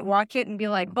 people might watch it and be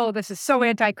like, oh, this is so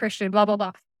anti-Christian, blah, blah,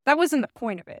 blah. That wasn't the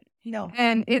point of it. No.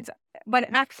 But it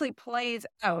actually plays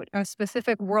out a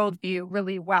specific worldview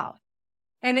really well.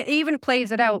 And it even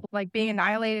plays it out like being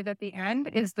annihilated at the end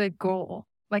is the goal,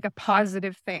 like a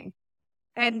positive thing.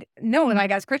 And no, like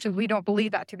as Christians, we don't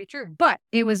believe that to be true. But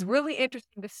it was really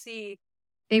interesting to see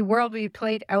a worldview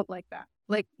played out like that,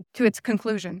 like to its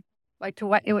conclusion, like to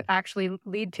what it would actually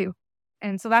lead to.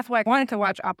 And so that's why I wanted to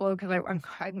watch Upload, because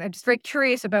I'm just very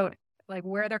curious about like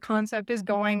where their concept is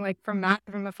going, like from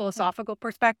a philosophical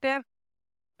perspective.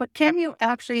 But can you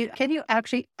actually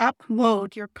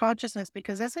upload your consciousness?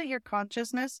 Because isn't your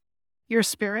consciousness your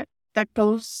spirit that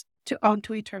goes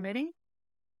onto eternity?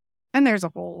 And there's a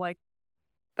whole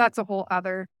that's a whole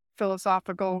other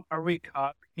philosophical. Are we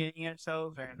copying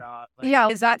ourselves or not?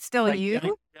 Is that still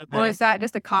you? Or is that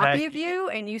just a copy of you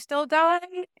and you still die?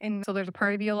 And so there's a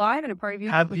part of you alive and a part of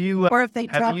you. Or if they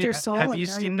dropped your soul. Have you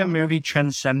seen the movie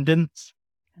Transcendence?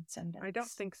 I don't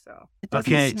think so.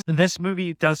 Okay, so this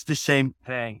movie does the same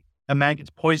thing. A man gets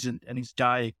poisoned and he's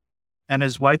dying, and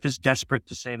his wife is desperate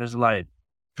to save his life.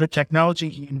 The technology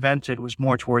he invented was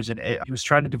more towards an AI. He was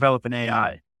trying to develop an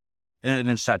AI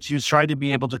in such. He was trying to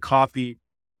be able to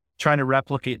trying to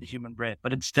replicate the human brain,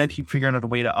 but instead he figured out a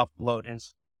way to upload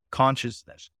his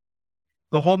consciousness.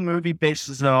 The whole movie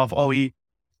bases it off, he's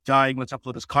dying, let's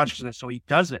upload his consciousness, so he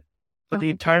does it. But the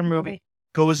entire movie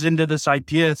goes into this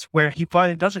idea where he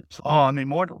finally does it. I'm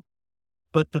immortal.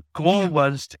 But the goal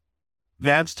was to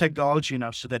advance technology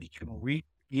enough so that he can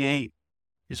recreate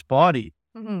his body,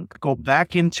 go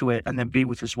back into it, and then be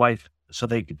with his wife so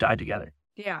they could die together.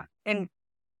 Yeah. And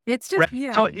it's just,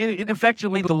 So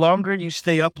effectively, the longer you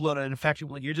stay uploaded,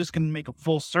 effectively, you're just going to make a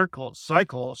full circle.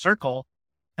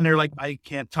 And they're like, I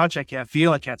can't touch, I can't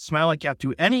feel, I can't smell, I can't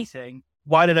do anything.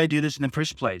 Why did I do this in the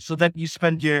first place? So that you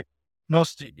spend the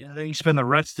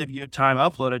rest of your time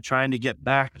uploaded trying to get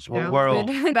back to the world.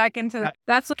 Back into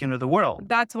into the world.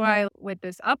 That's why with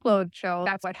this Upload show,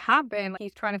 that's what happened.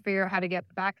 He's trying to figure out how to get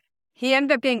back. he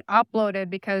ended up being uploaded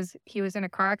because he was in a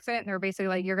car accident and they were basically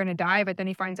like, you're going to die. But then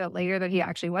he finds out later that he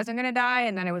actually wasn't going to die.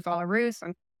 And then it was all a ruse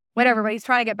and whatever. But he's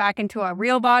trying to get back into a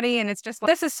real body. And it's just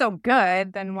like, this is so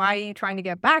good. Then why are you trying to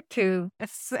get back to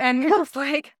this? And it was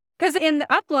like, because in the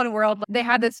upload world, they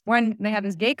had this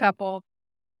gay couple.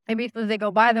 And basically they go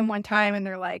by them one time and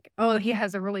they're like, oh, he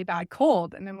has a really bad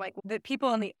cold. And I'm like, the people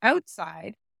on the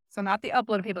outside, so not the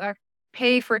uploaded people,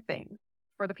 pay for things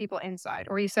for the people inside,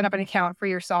 or you set up an account for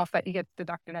yourself that you get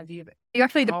deducted as you use it. You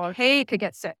actually have to pay to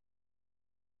get sick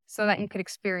so that you could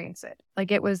experience it.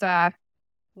 Like it was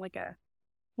like a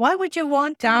Why would you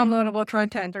want downloadable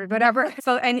content or whatever.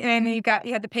 So and you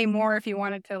had to pay more if you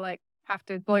wanted to like have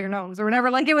to blow your nose or whatever.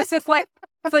 Like it was just like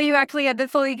so you actually had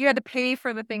to you had to pay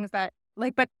for the things that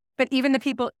like but even the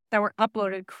people that were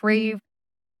uploaded craved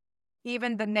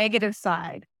even the negative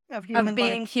side of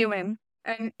being human.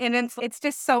 And it's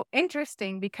just so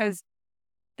interesting because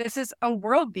this is a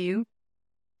worldview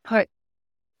put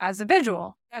as a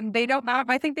visual. And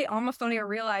I think they almost don't even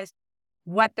realize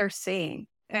what they're saying.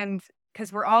 And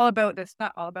because we're all about this,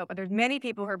 not all about, but there's many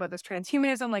people who are about this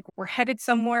transhumanism, like we're headed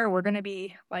somewhere, we're going to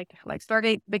be like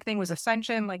Stargate, big thing was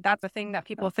ascension. Like that's the thing that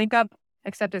people think of,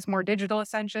 except it's more digital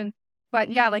ascension.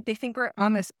 But yeah, like they think we're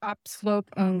on this upslope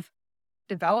of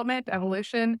development,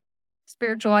 evolution,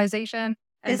 spiritualization.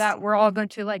 And that we're all going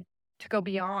to go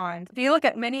beyond. If you look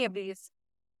at many of these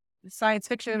science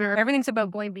fiction, everything's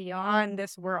about going beyond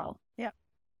this world. Yeah.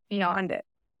 Beyond it.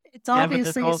 It's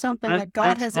obviously something that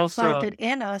God has implanted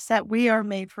in us that we are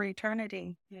made for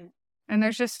eternity. Yeah. And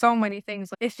there's just so many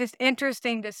things. It's just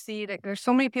interesting to see that there's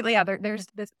so many people. Yeah, there's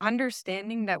this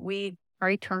understanding that we are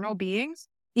eternal beings.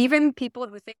 Even people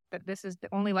who think that this is the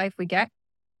only life we get.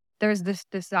 There's this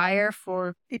desire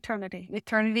for eternity.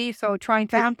 So trying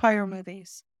to vampire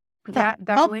movies. How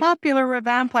popular were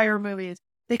vampire movies?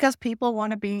 Because people want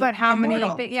to be. But how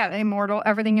immortal. many? Immortal.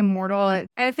 Everything immortal. And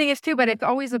the thing is too, but it's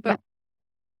always about.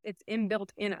 It's inbuilt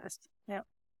in us. Yeah.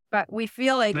 But we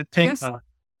feel like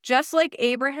just like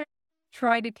Abraham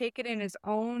tried to take it in his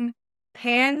own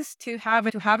hands to have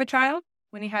a child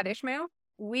when he had Ishmael,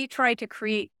 we try to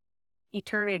create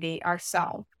eternity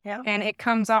ourselves. Yeah. And it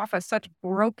comes off as such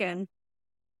broken,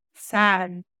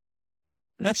 sad.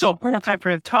 That's so type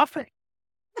of topic.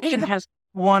 It has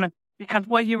one because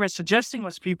what you were suggesting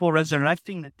was people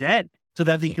resurrecting the dead so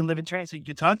that they can live in trance so you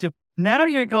can talk to them. Now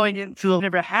you're going into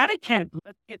never had a kid.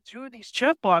 Let's get through these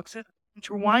check boxes,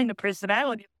 intertwine the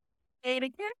personality.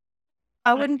 Again.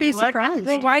 I wouldn't be surprised.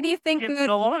 Well, why do you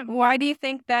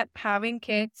think that having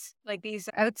kids like these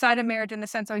outside of marriage in the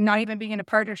sense of not even being in a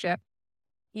partnership,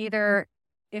 either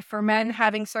if for men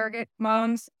having surrogate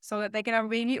moms so that they can have a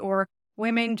baby, or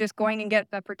women just going and get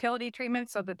the fertility treatment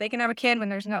so that they can have a kid when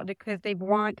there's no, because they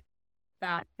want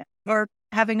that. Or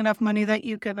having enough money that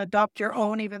you can adopt your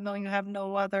own even though you have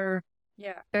no other.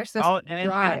 Yeah, there's this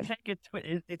drive.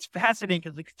 It's fascinating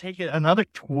because it can take another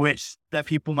twist that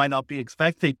people might not be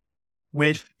expecting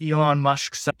with Elon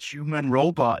Musk's human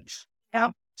robots.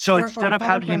 Yeah. So instead of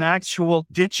having an actual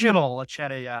digital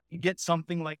you get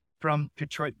something like from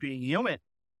Detroit Being Human,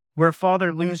 where a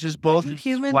father loses both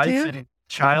his wife and his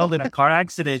child in a car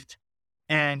accident,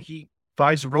 and he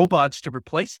buys robots to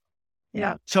replace them.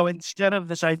 Yeah. So instead of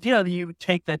this idea, you would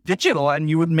take that digital and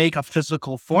you would make a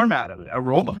physical format of it, a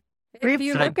robot. If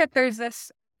you look at, there's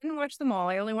this, I didn't watch them all,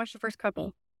 I only watched the first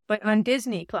couple, but on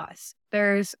Disney Plus,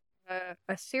 there's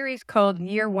a series called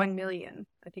Year 1 Million.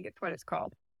 I think it's what it's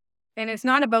called. And it's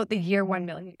not about the year 1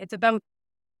 million. It's about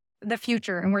the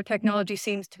future and where technology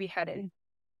seems to be headed.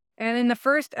 And in the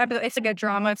first episode, it's like a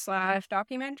drama /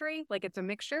 documentary, like it's a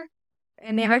mixture.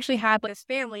 And they actually had this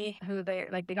family who they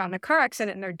got in a car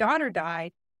accident and their daughter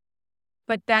died.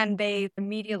 But then they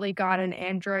immediately got an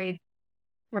android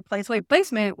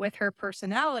replacement with her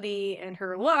personality and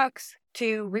her looks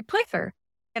to replace her.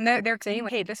 And they're saying,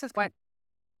 hey, this is what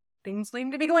things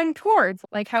seem to be going towards.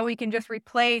 Like how we can just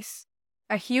replace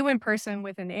a human person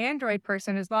with an android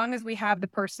person as long as we have the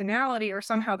personality or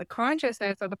somehow the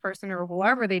consciousness of the person or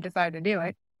whoever they decide to do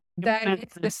it. Then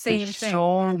it's the same thing.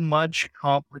 So much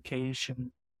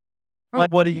complication.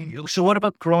 But so what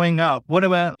about growing up? What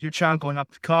about your child going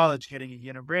up to college, getting a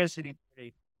university,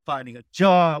 finding a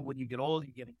job? When you get old,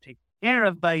 you're getting taken care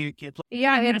of by your kids.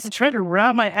 Yeah, it's a trigger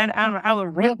wrap my head around how a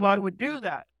robot would do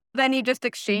that. Then you just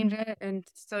exchange it, and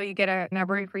so you get a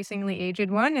ever increasingly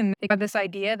aged one. And they have this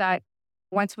idea that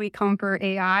once we conquer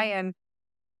AI and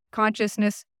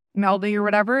consciousness melding or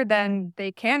whatever, then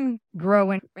they can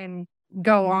grow and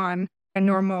go on a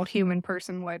normal human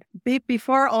person would.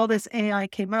 Before all this AI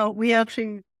came out, we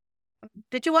actually,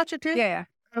 did you watch it too? Yeah.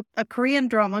 A Korean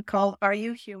drama called Are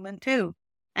You Human Too?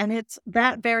 And it's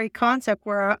that very concept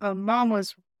where a mom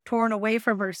was torn away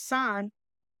from her son.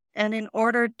 And in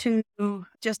order to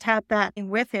just have that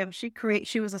with him,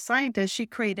 she was a scientist. She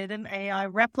created an AI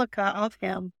replica of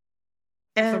him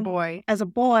As a boy. as a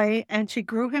boy, and she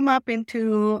grew him up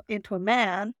into a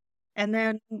man. And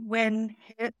then when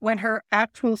her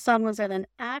actual son was in an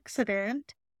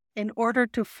accident, in order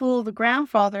to fool the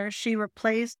grandfather, she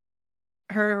replaced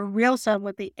her real son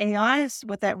with the AI's,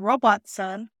 with that robot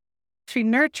son. She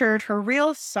nurtured her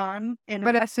real son.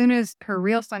 But as soon as her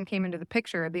real son came into the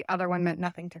picture, the other one meant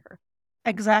nothing to her.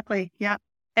 Exactly, yeah.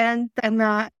 And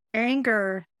the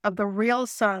anger of the real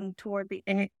son toward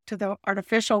to the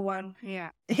artificial one. Yeah.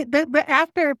 The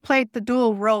actor played the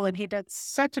dual role, and he did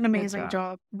such an amazing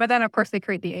job. But then, of course, they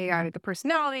create the AI with the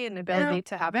personality and the ability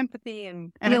to have empathy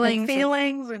and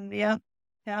feelings. And yeah.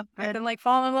 And then, like,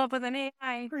 fall in love with an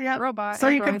AI robot. So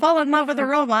you can fall in love with a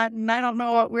robot, and I don't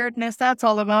know what weirdness that's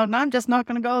all about, and I'm just not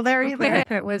going to go there either.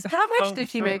 It was, how much did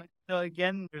she make? So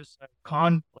again, there's a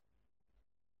conflict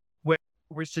where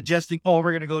we're suggesting, oh,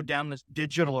 we're going to go down this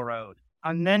digital road.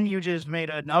 And then you just made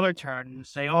another turn and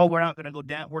say, oh, we're going to go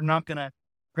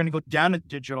down the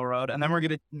digital road. And then we're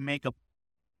going to make a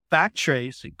back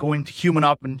trace going to human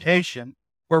augmentation,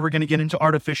 where we're going to get into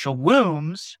artificial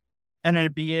wombs and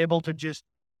then be able to just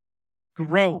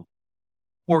grow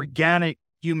organic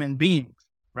human beings,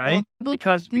 right?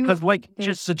 Because like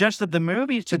just suggested, the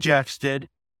movie suggested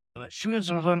that she was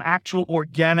an actual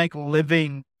organic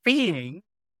living being,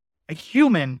 a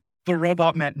human. The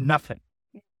robot meant nothing.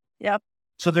 Yep.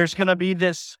 So there's going to be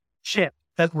this shift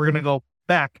that we're going to go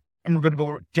back, and we're going to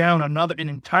go down an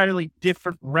entirely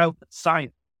different route of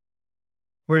science,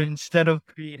 where instead of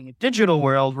creating a digital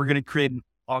world, we're going to create an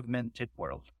augmented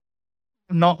world.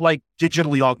 Not like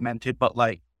digitally augmented, but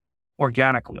like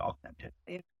organically augmented.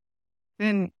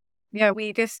 And yeah,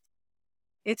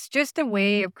 it's just a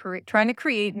way of trying to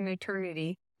create an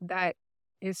eternity that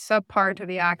is subpar to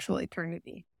the actual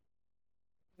eternity.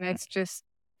 And it's just,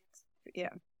 yeah.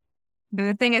 And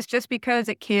the thing is, just because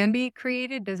it can be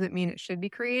created doesn't mean it should be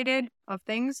created of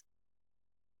things.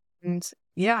 And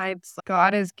yeah,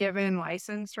 God has given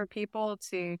license for people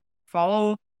to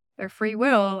follow their free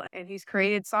will, and he's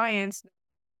created science that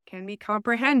can be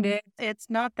comprehended. It's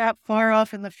not that far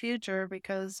off in the future,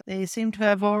 because they seem to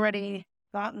have already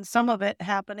gotten some of it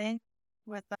happening.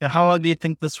 How long do you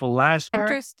think this will last?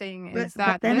 Interesting is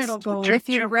that then it'll go. If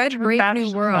you read Brave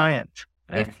New World, Science.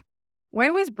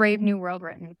 when was Brave New World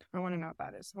written? I want to know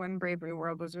about this. When Brave New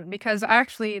World was written, because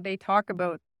actually they talk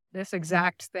about this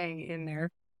exact thing in there,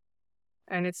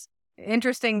 and it's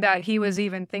interesting that he was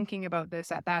even thinking about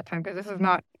this at that time, because this is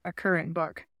not a current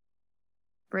book.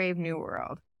 Brave New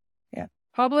World. Yeah.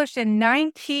 Published in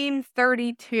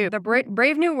 1932. The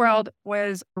Brave New World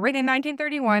was written in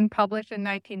 1931, published in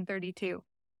 1932.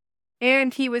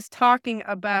 And he was talking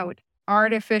about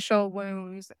artificial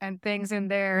wombs and things in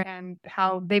there, and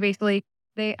how they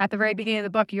at the very beginning of the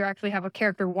book, you actually have a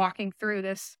character walking through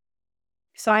this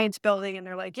science building, and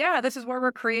they're like, yeah, this is where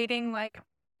we're creating like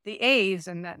the A's,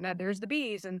 and that there's the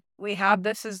B's, and we have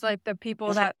this is like the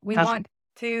people that we want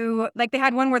to, like, they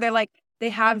had one where they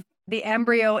have the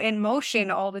embryo in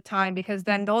motion all the time, because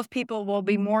then those people will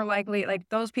be more likely, like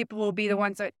those people will be the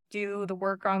ones that do the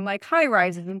work on like high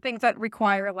rises and things that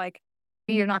require, like,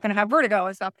 you're not going to have vertigo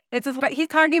and stuff. It's just, but he's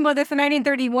talking about this in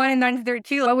 1931 and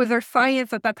 1932. What was their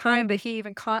science at that time that he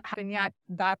even caught? And yet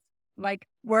that's like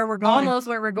where we're going. Almost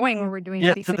where we're going, where we're doing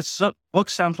Yeah, these so things. the book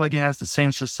sounds like it has the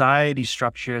same society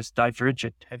structure as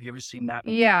Divergent. Have you ever seen that?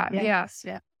 Yeah, yes.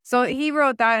 Yeah. So he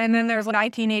wrote that, and then there's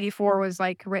 1984 was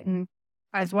like written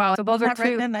as well. So those are two.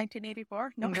 Written in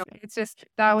 1984? No. It's just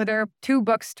that there are two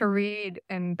books to read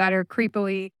and that are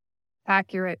creepily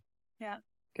accurate. Yeah.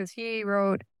 Because he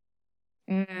wrote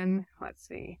in,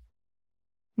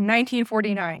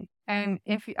 1949. And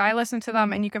if I listen to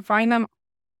them, and you can find them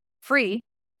free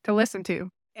to listen to,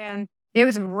 and it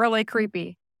was really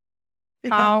creepy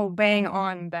how bang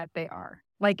on that they are.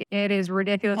 Like, it is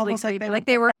ridiculously Almost creepy. like Like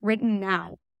they were written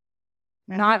now,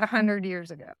 not 100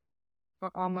 years ago,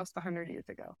 but almost 100 years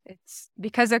ago. It's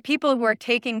because they're people who are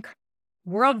taking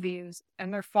worldviews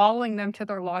and they're following them to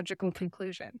their logical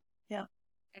conclusion. Yeah.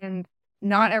 And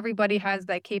not everybody has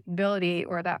that capability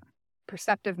or that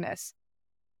perceptiveness.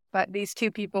 But these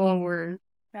two people were,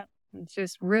 it's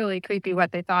just really creepy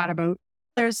what they thought about.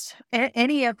 There's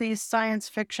any of these science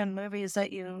fiction movies that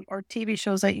or TV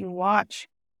shows that you watch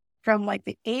from like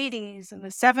the 80s and the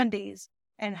 70s,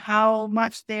 and how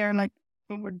much they're like,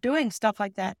 we're doing stuff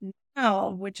like that now,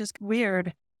 which is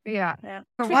weird. Yeah.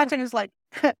 We're watching is like,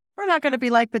 we're not going to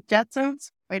be like the Jetsons.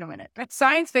 Wait a minute. But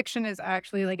science fiction is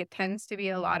actually like, it tends to be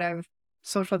a lot of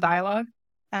social dialogue.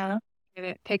 Uh, And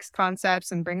it takes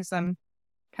concepts and brings them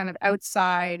kind of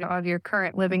outside of your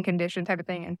current living condition type of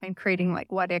thing and creating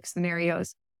like what if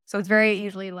scenarios. So it's very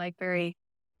usually like very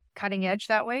cutting edge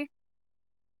that way.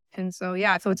 And so,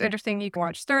 yeah, so it's interesting. You can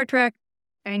watch Star Trek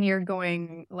and you're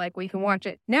going like, well, you can watch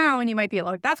it now and you might be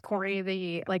like, that's corny,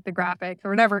 the graphics or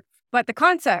whatever, but the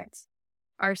concepts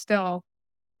are still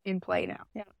in play now.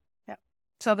 Yeah. Yeah.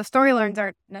 So the storylines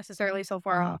aren't necessarily so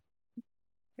far off.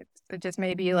 It just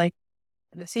may be like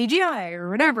the CGI or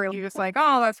whatever. You're just like,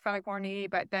 oh, that's kind of corny.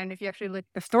 But then if you actually look,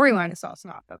 the storyline is also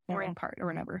not the boring part or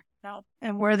whatever. No.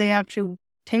 And where they actually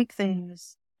take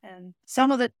things and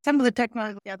some of the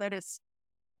technology, that is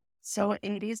so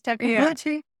 80s technology.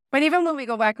 Yeah. But even when we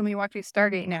go back and we watch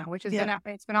Stargate now, which has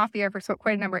it's been off the air for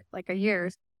quite a number of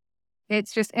years,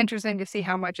 it's just interesting to see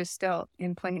how much is still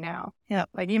in play now. Yeah.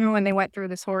 Like even when they went through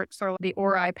this sort of the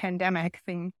Ori pandemic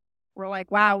thing, we're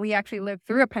like, wow, we actually lived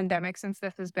through a pandemic since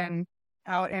this has been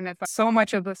out, and it's so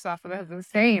much of the stuff is the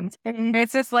same.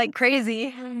 It's just like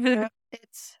crazy.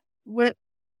 It's what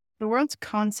the world's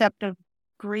concept of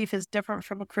grief is different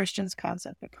from a Christian's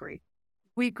concept of grief.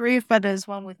 We grieve, but as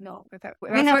one with no. That's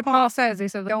what Paul says. He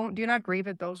says, do not grieve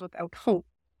at those without hope.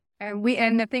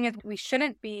 And the thing is, we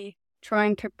shouldn't be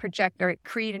trying to project or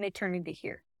create an eternity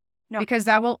here. No. Because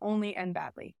that will only end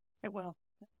badly. It will.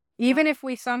 Even if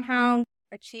we somehow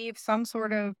achieve some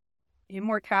sort of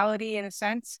immortality in a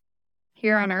sense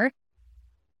here on earth,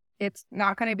 it's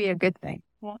not going to be a good thing.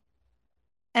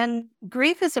 And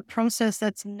grief is a process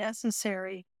that's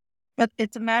necessary, but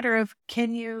it's a matter of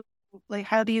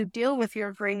how do you deal with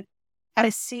your grief? I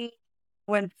see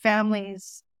when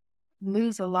families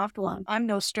lose a loved one, I'm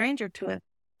no stranger to it.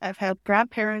 I've had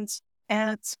grandparents,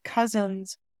 aunts,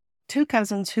 cousins, 2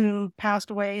 cousins who passed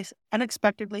away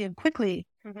unexpectedly and quickly.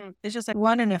 Mm-hmm. It's just like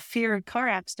one in a feared car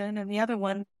accident and the other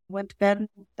one went to bed.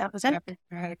 That was it.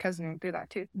 I had a cousin who do that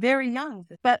too. Very young.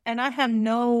 And I have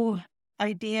no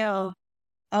idea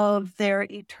of their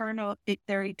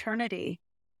eternity.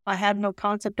 I had no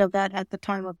concept of that at the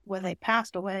time of when they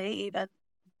passed away even.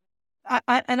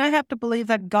 I have to believe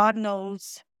that God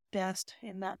knows best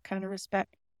in that kind of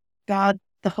respect. God,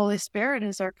 the Holy Spirit,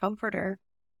 is our comforter.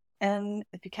 And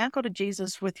if you can't go to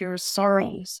Jesus with your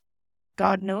sorrows,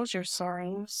 God knows your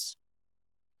sorrows.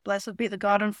 Blessed be the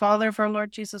God and Father of our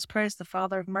Lord Jesus Christ, the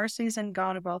Father of mercies and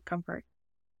God of all comfort,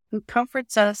 who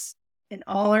comforts us in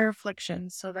all our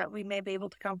afflictions, so that we may be able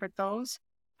to comfort those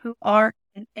who are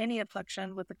in any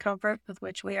affliction with the comfort with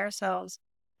which we ourselves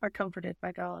are comforted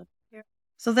by God. Yeah.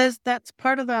 So that's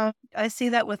part of I see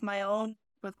that with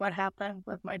what happened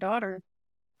with my daughter.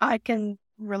 I can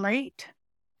relate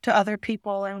to other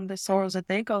people and the sorrows that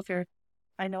they go through.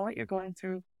 I know what you're going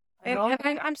through.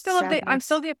 I'm still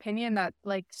the opinion that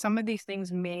like some of these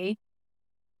things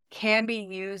can be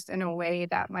used in a way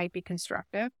that might be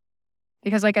constructive.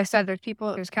 Because like I said,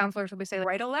 there's counselors who will say,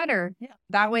 write a letter. Yeah.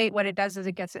 That way, what it does is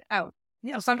it gets it out.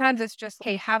 Yeah. So sometimes it's just,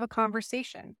 hey, have a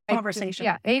conversation. A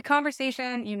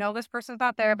conversation. You know, this person's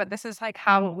not there, but this is like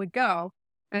how it would go.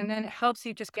 And then it helps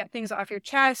you just get things off your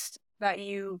chest that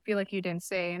you feel like you didn't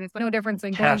say. And it's no different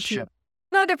than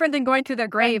going to their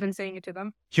grave and saying it to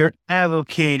them. You're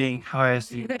advocating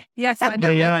heresy. Yes.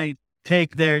 I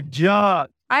take their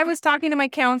job. I was talking to my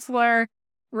counselor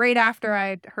right after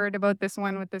I'd heard about this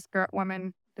one with this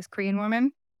Korean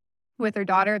woman with her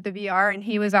daughter at the VR, and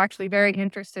he was actually very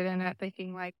interested in it,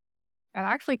 thinking like, it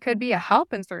actually could be a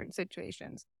help in certain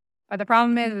situations. But the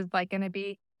problem is like going to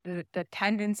be the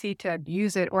tendency to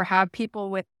use it or have people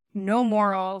with no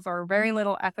morals or very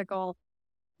little ethical,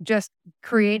 just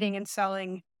creating and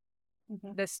selling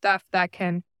this stuff that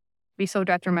can be so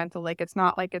detrimental. Like it's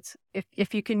not like it's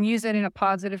if you can use it in a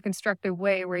positive, constructive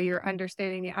way where you're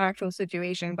understanding the actual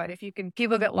situation. But if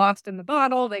people get lost in the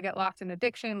bottle, they get lost in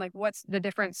addiction. Like what's the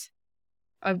difference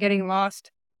of getting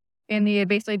lost in the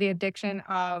addiction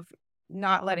of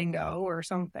not letting go or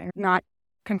something, not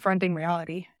confronting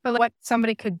reality? But what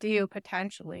somebody could do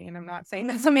potentially, and I'm not saying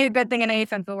that's a good thing in any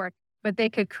sense of the word, but they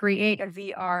could create a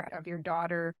VR of your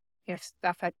daughter if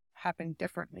stuff had happened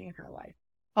differently in her life.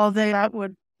 That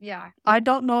would. Yeah. I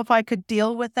don't know if I could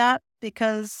deal with that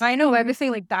because I know everything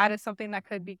like that is something that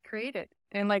could be created.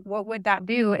 And like, what would that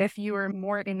do if you were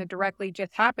more in the directly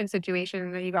just happened situation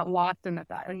and then you got lost in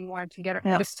that and you wanted to get it,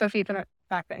 dissociate from the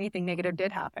fact that anything negative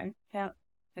did happen. Yeah.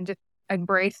 And just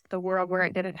embrace the world where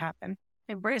it didn't happen.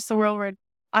 Embrace the world where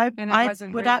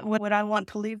would I want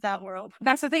to leave that world?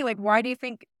 That's the thing. Like, why do you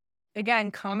think, again,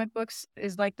 comic books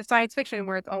is like the science fiction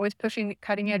where it's always pushing the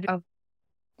cutting edge of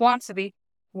philosophy?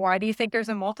 Why do you think there's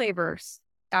a multiverse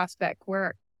aspect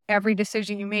where every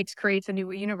decision you make creates a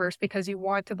new universe because you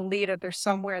want to believe that there's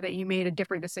somewhere that you made a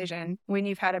different decision when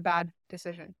you've had a bad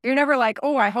decision. You're never like,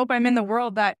 oh, I hope I'm in the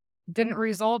world that didn't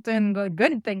result in the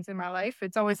good things in my life.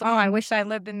 It's always, oh, I wish I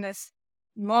lived in this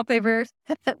multiverse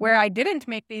where I didn't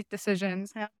make these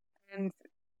decisions. Yeah. And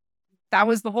that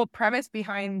was the whole premise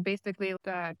behind basically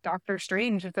the Doctor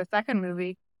Strange, the second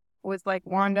movie, was like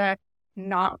Wanda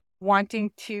not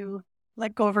wanting to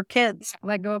Let go of her kids.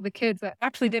 let go of the kids that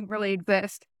actually didn't really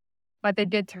exist, but they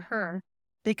did to her.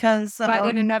 Because But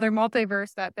in another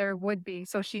multiverse that there would be.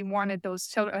 So she wanted those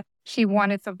children. She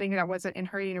wanted something that wasn't in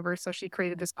her universe. So she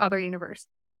created this other universe,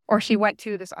 or she went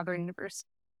to this other universe.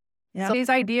 Yeah. So these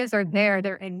ideas are there.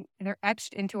 They're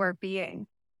etched into our being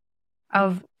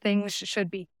of things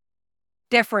should be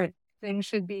different. Things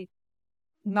should be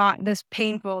not this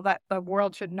painful, that the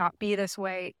world should not be this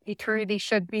way. Eternity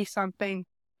should be something.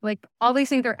 Like all these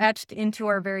things are etched into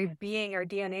our very being, our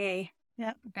DNA.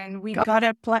 Yeah. And we God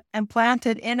had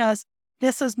implanted in us,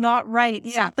 this is not right.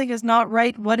 Yeah. Something is not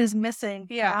right. What is missing?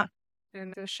 Yeah.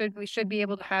 And so we should be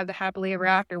able to have the happily ever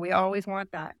after. We always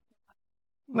want that.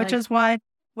 Which Like, is why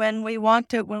when we want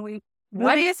to, when we,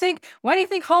 why do you think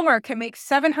Hallmark can make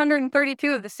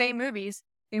 732 of the same movies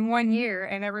in 1 year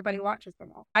and everybody watches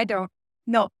them all? I don't.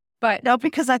 no, But no,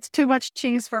 because that's too much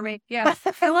cheese for me. yes,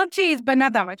 I love cheese, but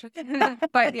not that much.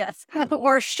 But yes.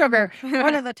 Or sugar.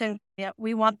 One of the two. Yeah,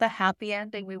 we want the happy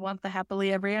ending. We want the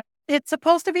happily ever after. It's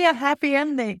supposed to be a happy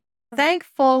ending.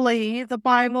 Thankfully, the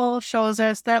Bible shows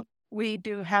us that we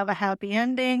do have a happy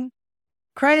ending.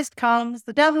 Christ comes,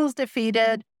 the devil's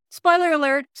defeated. Spoiler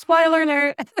alert, spoiler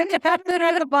alert. You have to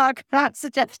read the book. Not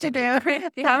suggested to.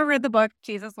 If you haven't read the book,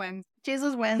 Jesus wins.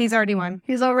 Jesus wins. He's already won.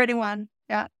 He's already won.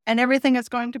 Yeah. And everything is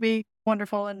going to be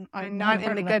wonderful. And And not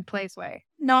in the good place way.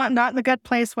 No, not in the good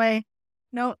place way.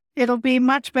 No, it'll be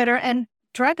much better. And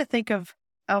try to think of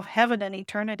heaven and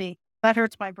eternity. That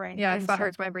hurts my brain. Yeah, And that so-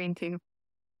 hurts my brain too.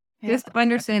 Yeah. Just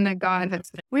understand that God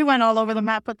has, We went all over the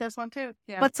map with this one too.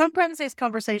 yeah. But sometimes these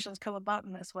conversations come about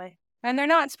in this way. And they're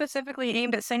not specifically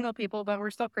aimed at single people, but we're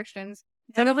still Christians.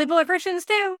 Single people are Christians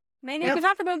too. They need Yep. to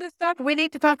talk about this stuff. We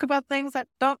need to talk about things that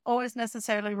don't always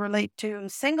necessarily relate to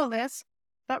singleness,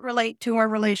 but relate to our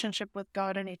relationship with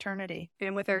God and eternity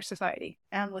And with our society.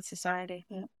 and with society.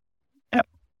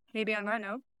 Maybe on that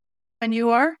note. And you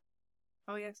are?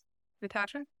 Oh, yes.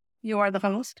 Natasha. You are the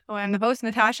host. Oh, I'm the host,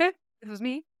 Natasha. This is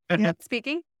me Yep.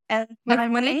 speaking. And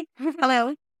I'm Monique.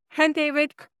 hello. I'm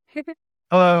David.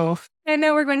 Hello. And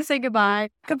now we're going to say goodbye.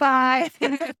 Goodbye.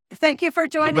 Thank you for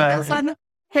joining Goodbye. us on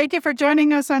Thank you for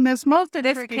joining us on this most This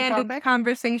intriguing candid topic.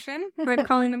 conversation. We're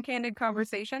calling them candid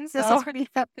conversations. This So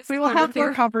is we will have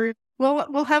more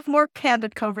we'll have more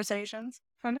candid conversations.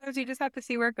 sometimes you just have to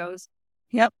see where it goes.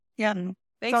 Yeah. Thanks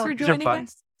So- for These are joining fun.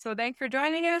 us. So thanks for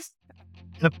joining us.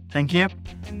 Yep. Thank you.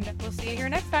 And we'll see you here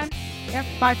next time. Yep.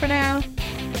 Bye for now.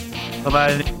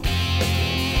 Bye-bye.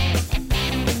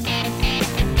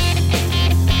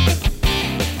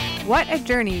 What a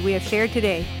journey we have shared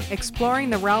today, exploring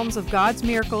the realms of God's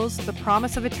miracles, the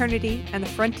promise of eternity, and the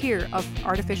frontier of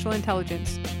artificial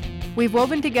intelligence. We've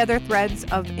woven together threads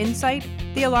of insight,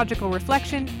 theological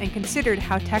reflection, and considered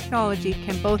how technology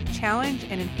can both challenge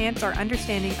and enhance our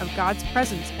understanding of God's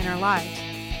presence in our lives.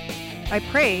 I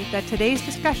pray that today's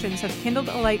discussions have kindled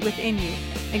a light within you,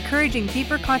 encouraging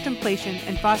deeper contemplation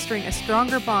and fostering a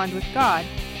stronger bond with God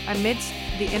amidst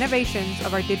the innovations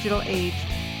of our digital age.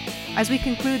 As we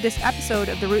conclude this episode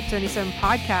of the Route 77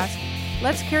 podcast,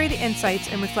 let's carry the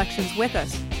insights and reflections with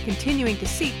us, continuing to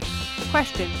seek,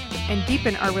 question, and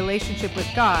deepen our relationship with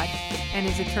God and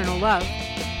His eternal love.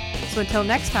 So until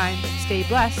next time, stay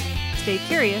blessed, stay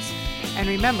curious, and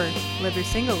remember, live your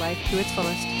single life to its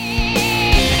fullest.